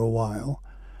things for a while.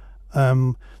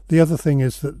 The other thing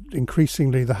is that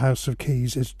increasingly the House of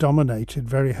Keys is dominated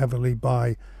very heavily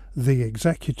by the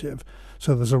executive.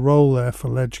 So there's a role there for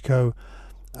LegCo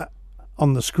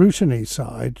on the scrutiny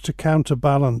side to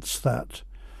counterbalance that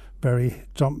very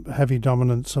heavy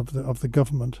dominance of the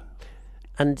government.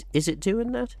 And is it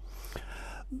doing that?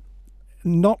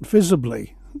 Not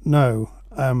visibly, no.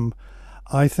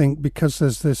 I think because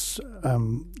there's this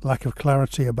lack of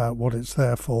clarity about what it's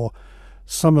there for,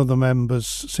 some of the members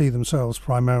see themselves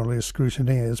primarily as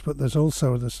scrutineers, but there's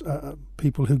also this,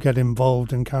 people who get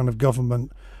involved in kind of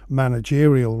government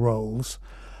managerial roles.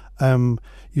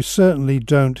 You certainly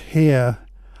don't hear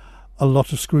a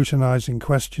lot of scrutinising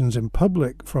questions in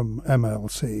public from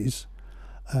MLCs.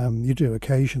 You do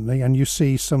occasionally, and you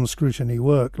see some scrutiny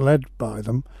work led by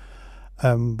them.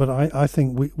 But I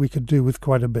think we could do with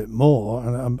quite a bit more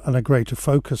and a greater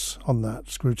focus on that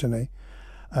scrutiny.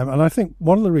 And I think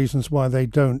one of the reasons why they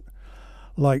don't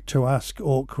like to ask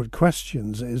awkward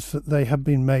questions is that they have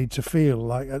been made to feel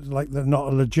like they're not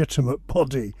a legitimate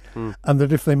body, and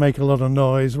that if they make a lot of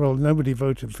noise, well, nobody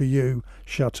voted for you,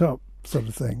 shut up, sort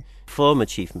of thing. Former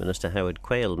Chief Minister Howard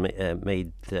Quayle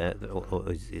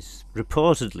is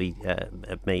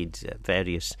reportedly made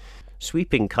various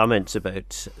sweeping comments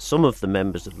about some of the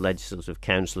members of the Legislative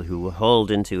Council who were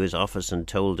hauled into his office and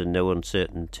told in no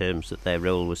uncertain terms that their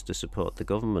role was to support the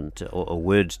government, or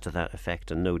words to that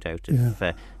effect. And no doubt if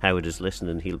Howard is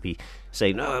listening, he'll be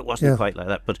saying, no, it wasn't quite like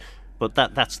that. But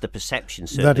that's the perception,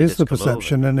 certainly. That is the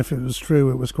perception, and if it was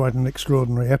true, it was quite an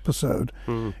extraordinary episode,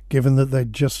 given that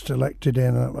they'd just elected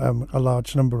in a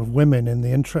large number of women in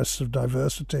the interests of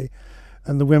diversity,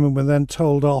 and the women were then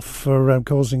told off for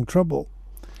causing trouble.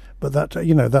 But that's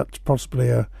possibly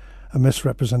a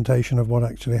misrepresentation of what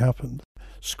actually happened.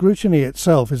 Scrutiny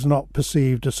itself is not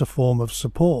perceived as a form of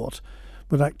support,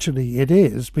 but actually it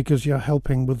is, because you're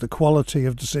helping with the quality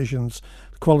of decisions,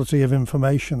 the quality of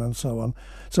information and so on.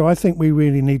 So I think we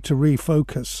really need to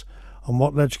refocus on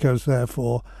what LegCo's there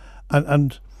for,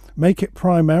 and make it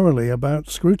primarily about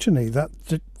scrutiny,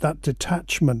 that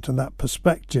detachment and that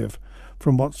perspective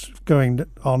from what's going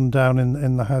on down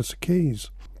in the House of Keys.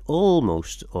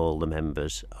 Almost all the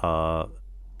members are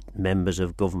members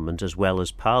of government as well as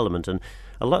Parliament, and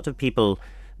a lot of people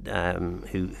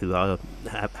who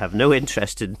have no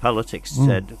interest in politics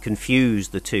confuse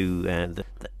the two.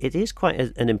 It is quite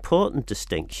an important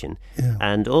distinction,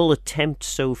 and all attempts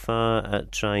so far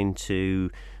at trying to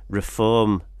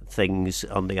reform things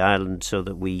on the island so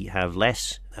that we have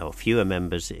less or fewer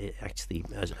members actually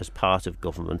as part of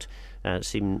government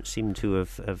seem to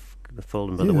have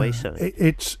fallen by the wayside.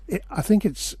 I think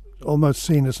it's almost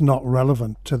seen as not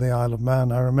relevant to the Isle of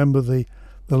Man. I remember the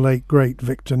late great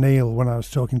Victor Neal, when I was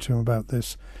talking to him about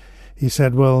this, he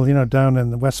said, well, down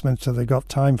in the Westminster they got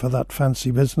time for that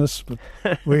fancy business, but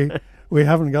we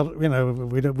haven't got,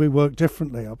 we work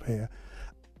differently up here.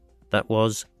 That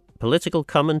was political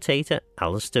commentator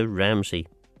Alistair Ramsey.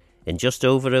 In just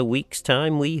over a week's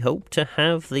time, we hope to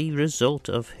have the result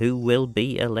of who will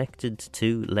be elected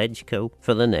to LegCo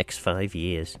for the next 5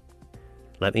 years.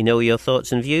 Let me know your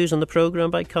thoughts and views on the programme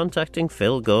by contacting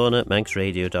Phil Gorn at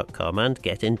manxradio.com, and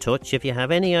get in touch if you have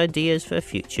any ideas for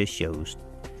future shows.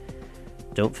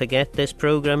 Don't forget, this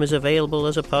programme is available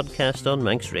as a podcast on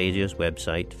Manx Radio's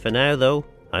website. For now, though,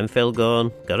 I'm Phil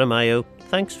Gorn. Goramayo.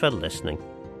 Thanks for listening.